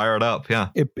 Fuck it, fire it up, yeah.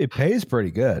 it pays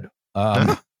pretty good.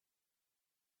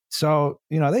 So,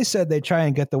 they said they'd try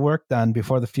and get the work done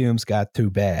before the fumes got too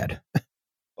bad.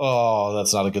 Oh,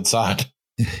 that's not a good sign.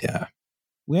 Yeah.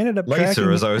 We ended up Later,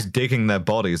 tracking as I was digging their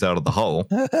bodies out of the hole.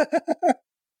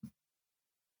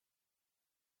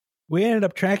 We ended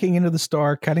up tracking into the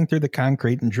store, cutting through the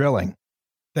concrete and drilling.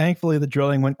 Thankfully, the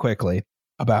drilling went quickly,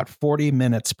 about 40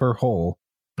 minutes per hole,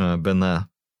 I've been there.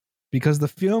 because the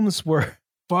fumes were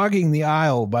fogging the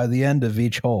aisle by the end of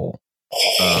each hole.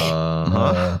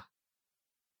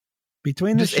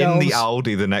 Between the Just in shelves, the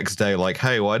Aldi the next day, like,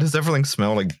 hey, why does everything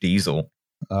smell like diesel?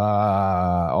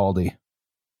 Aldi.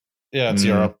 Yeah, it's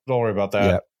Europe. Don't worry about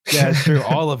that. Yeah, it's true.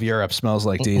 All of Europe smells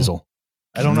like diesel.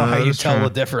 I don't know No, how you that's tell true.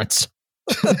 the difference.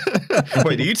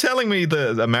 Wait, are you telling me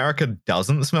that America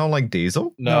doesn't smell like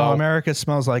diesel? No, America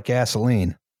smells like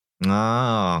gasoline.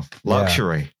 Ah,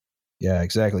 luxury. Yeah,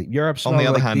 exactly. Europe On smells the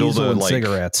other like hand, all diesel the, and like-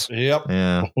 cigarettes. Yep.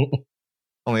 Yeah.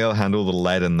 On the other hand, all the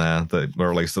lead in there,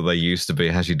 or at least that they used to be,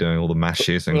 has you doing all the mass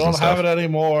shootings We and don't stuff. have it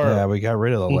anymore. Yeah, we got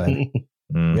rid of the lead.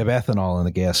 Mm. We have ethanol in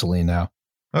the gasoline now.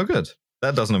 Oh, good.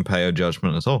 That doesn't impair your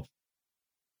judgment at all.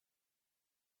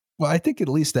 Well, I think at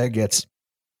least that gets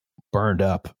burned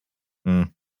up. Hmm.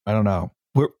 I don't know.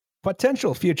 We're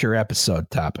potential future episode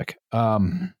topic.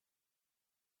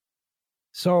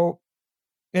 So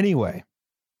anyway,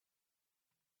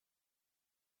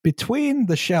 between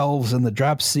the shelves and the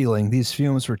drop ceiling, these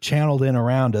fumes were channeled in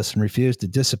around us and refused to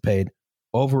dissipate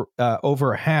over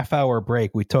a half-hour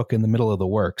break we took in the middle of the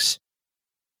works.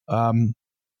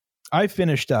 I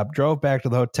finished up, drove back to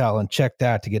the hotel, and checked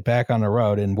out to get back on the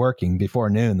road and working before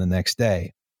noon the next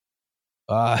day.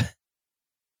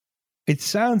 It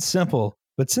sounds simple,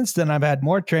 But since then, I've had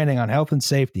more training on health and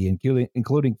safety,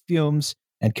 including fumes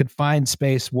and confined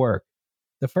space work.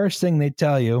 The first thing they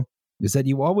tell you is that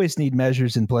you always need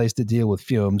measures in place to deal with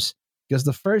fumes, because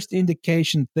the first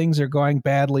indication things are going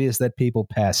badly is that people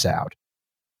pass out.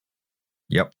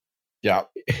 Yep. Yeah.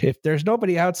 If there's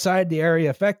nobody outside the area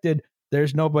affected,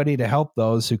 there's nobody to help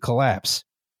those who collapse.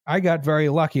 I got very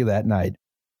lucky that night.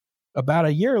 About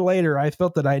a year later, I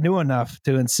felt that I knew enough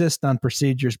to insist on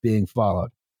procedures being followed.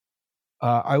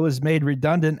 I was made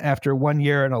redundant after 1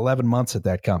 year and 11 months at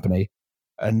that company,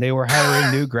 and they were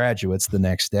hiring new graduates the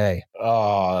next day.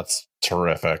 Oh, that's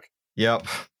terrific. Yep.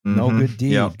 No Mhm. good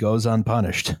deed Yep. goes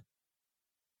unpunished.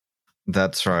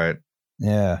 That's right.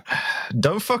 Yeah.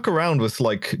 Don't fuck around with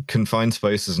like confined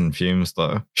spaces and fumes,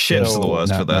 though. Shit's the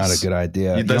worst for this. Not a good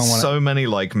idea. You There's don't wanna- so many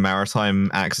like maritime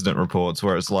accident reports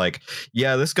where it's like,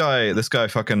 yeah, this guy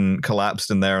fucking collapsed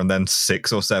in there, and then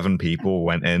 6 or 7 people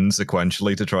went in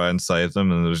sequentially to try and save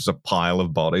them, and there's just a pile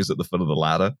of bodies at the foot of the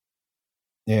ladder.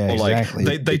 Yeah, Or like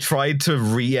exactly. they tried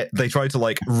to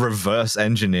like reverse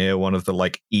engineer one of the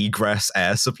like egress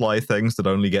air supply things that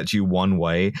only gets you one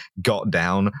way, got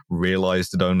down,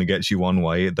 realized it only gets you one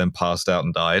way, then passed out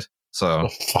and died. Oh, So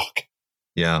fuck.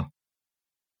 yeah.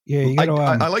 Yeah, you I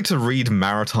gotta, like to read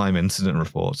maritime incident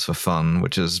reports for fun,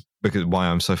 which is because why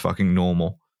I'm so fucking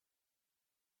normal.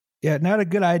 yeah, not a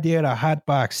good idea to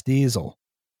hotbox diesel.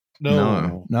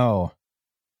 No. No.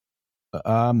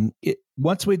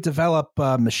 Once we develop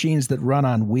machines that run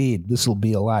on weed, this will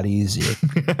be a lot easier.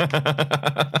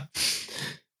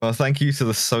 Well, thank you to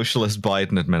the socialist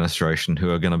Biden administration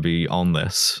who are going to be on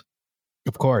this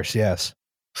Of course, yes.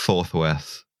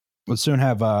 forthwith. We'll soon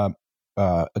have a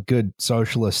good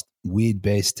socialist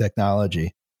weed-based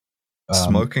technology.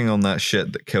 Smoking on that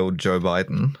shit that killed Joe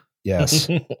Biden. Yes.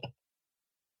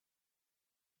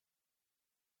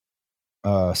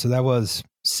 So that was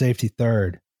safety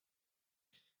third.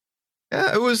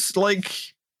 Yeah, it was like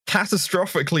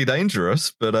catastrophically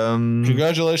dangerous, but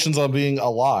Congratulations on being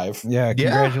alive. Yeah,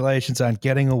 congratulations on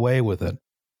getting away with it.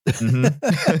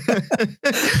 mhm.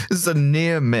 This is a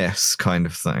near miss kind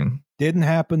of thing, Didn't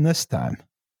happen this time.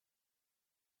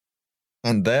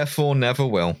 and therefore never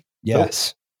will.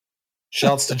 Yes.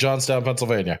 Shouts to Johnstown,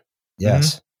 Pennsylvania.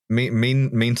 Yes.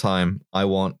 Meantime, I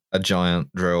want a giant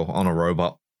drill on a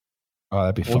robot. Oh,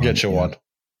 that'd be fun. We'll get you Yeah. one.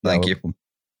 Thank Yeah,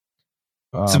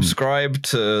 you. Subscribe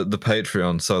to the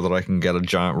Patreon so that I can get a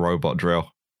giant robot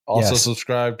drill. Also Yes.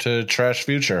 subscribe to Trash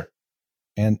Future.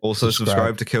 And Also,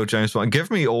 subscribe to Kill James Bond. Give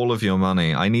me all of your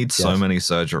money. I need so Yes. many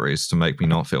surgeries to make me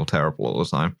not feel terrible all the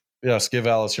time. Yes, give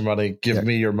Alice your money. Give Yeah.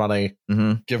 me your money.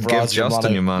 Mm-hmm. Give Give Roz your Justin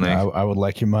money. your money. I would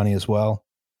like your money as well.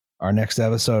 Our next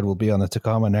episode will be on the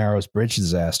Tacoma Narrows Bridge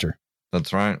disaster.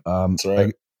 That's right. That's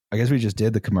right. I guess we just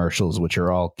did the commercials, which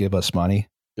are all give us money.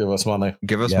 Give us money.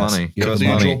 Give us Yes. money. Give Give us us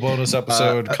Cathedral money. bonus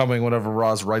episode coming whenever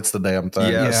Roz writes the damn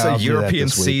thing. Yeah, Yeah, so I'll do that European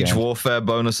this Siege weekend. Warfare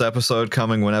bonus episode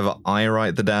coming whenever I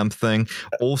write the damn thing.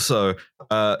 Also,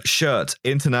 shirt,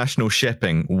 international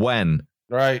shipping. When?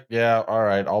 Right. Yeah. All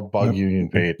right. I'll bug Yep. Union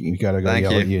Pete. You got to go Thank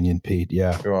yell at you. Union Pete.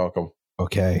 Yeah. You're welcome.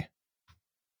 Okay.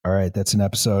 All right. That's an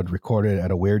episode recorded at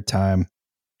a weird time.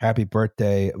 Happy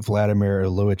birthday, Vladimir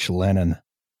Ilyich Lenin.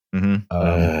 Mm-hmm.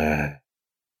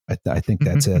 I think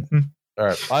that's it. All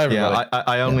right. Bye, everybody. Yeah,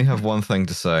 I only have one thing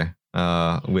to say,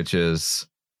 which is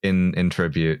in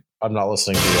tribute. I'm not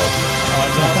listening to you.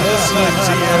 I'm not listening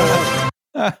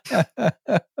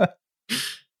to you.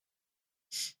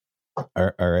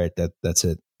 All right. That's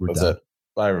it. We're That's done. it.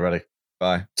 Bye, everybody.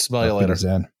 Bye. Smell you Auf later.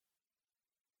 Wiedersehen.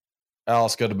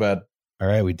 Alice, go to bed. All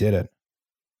right. We did it.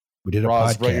 We did a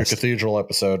Roz, write your podcast. cathedral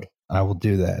episode. I will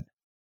do that.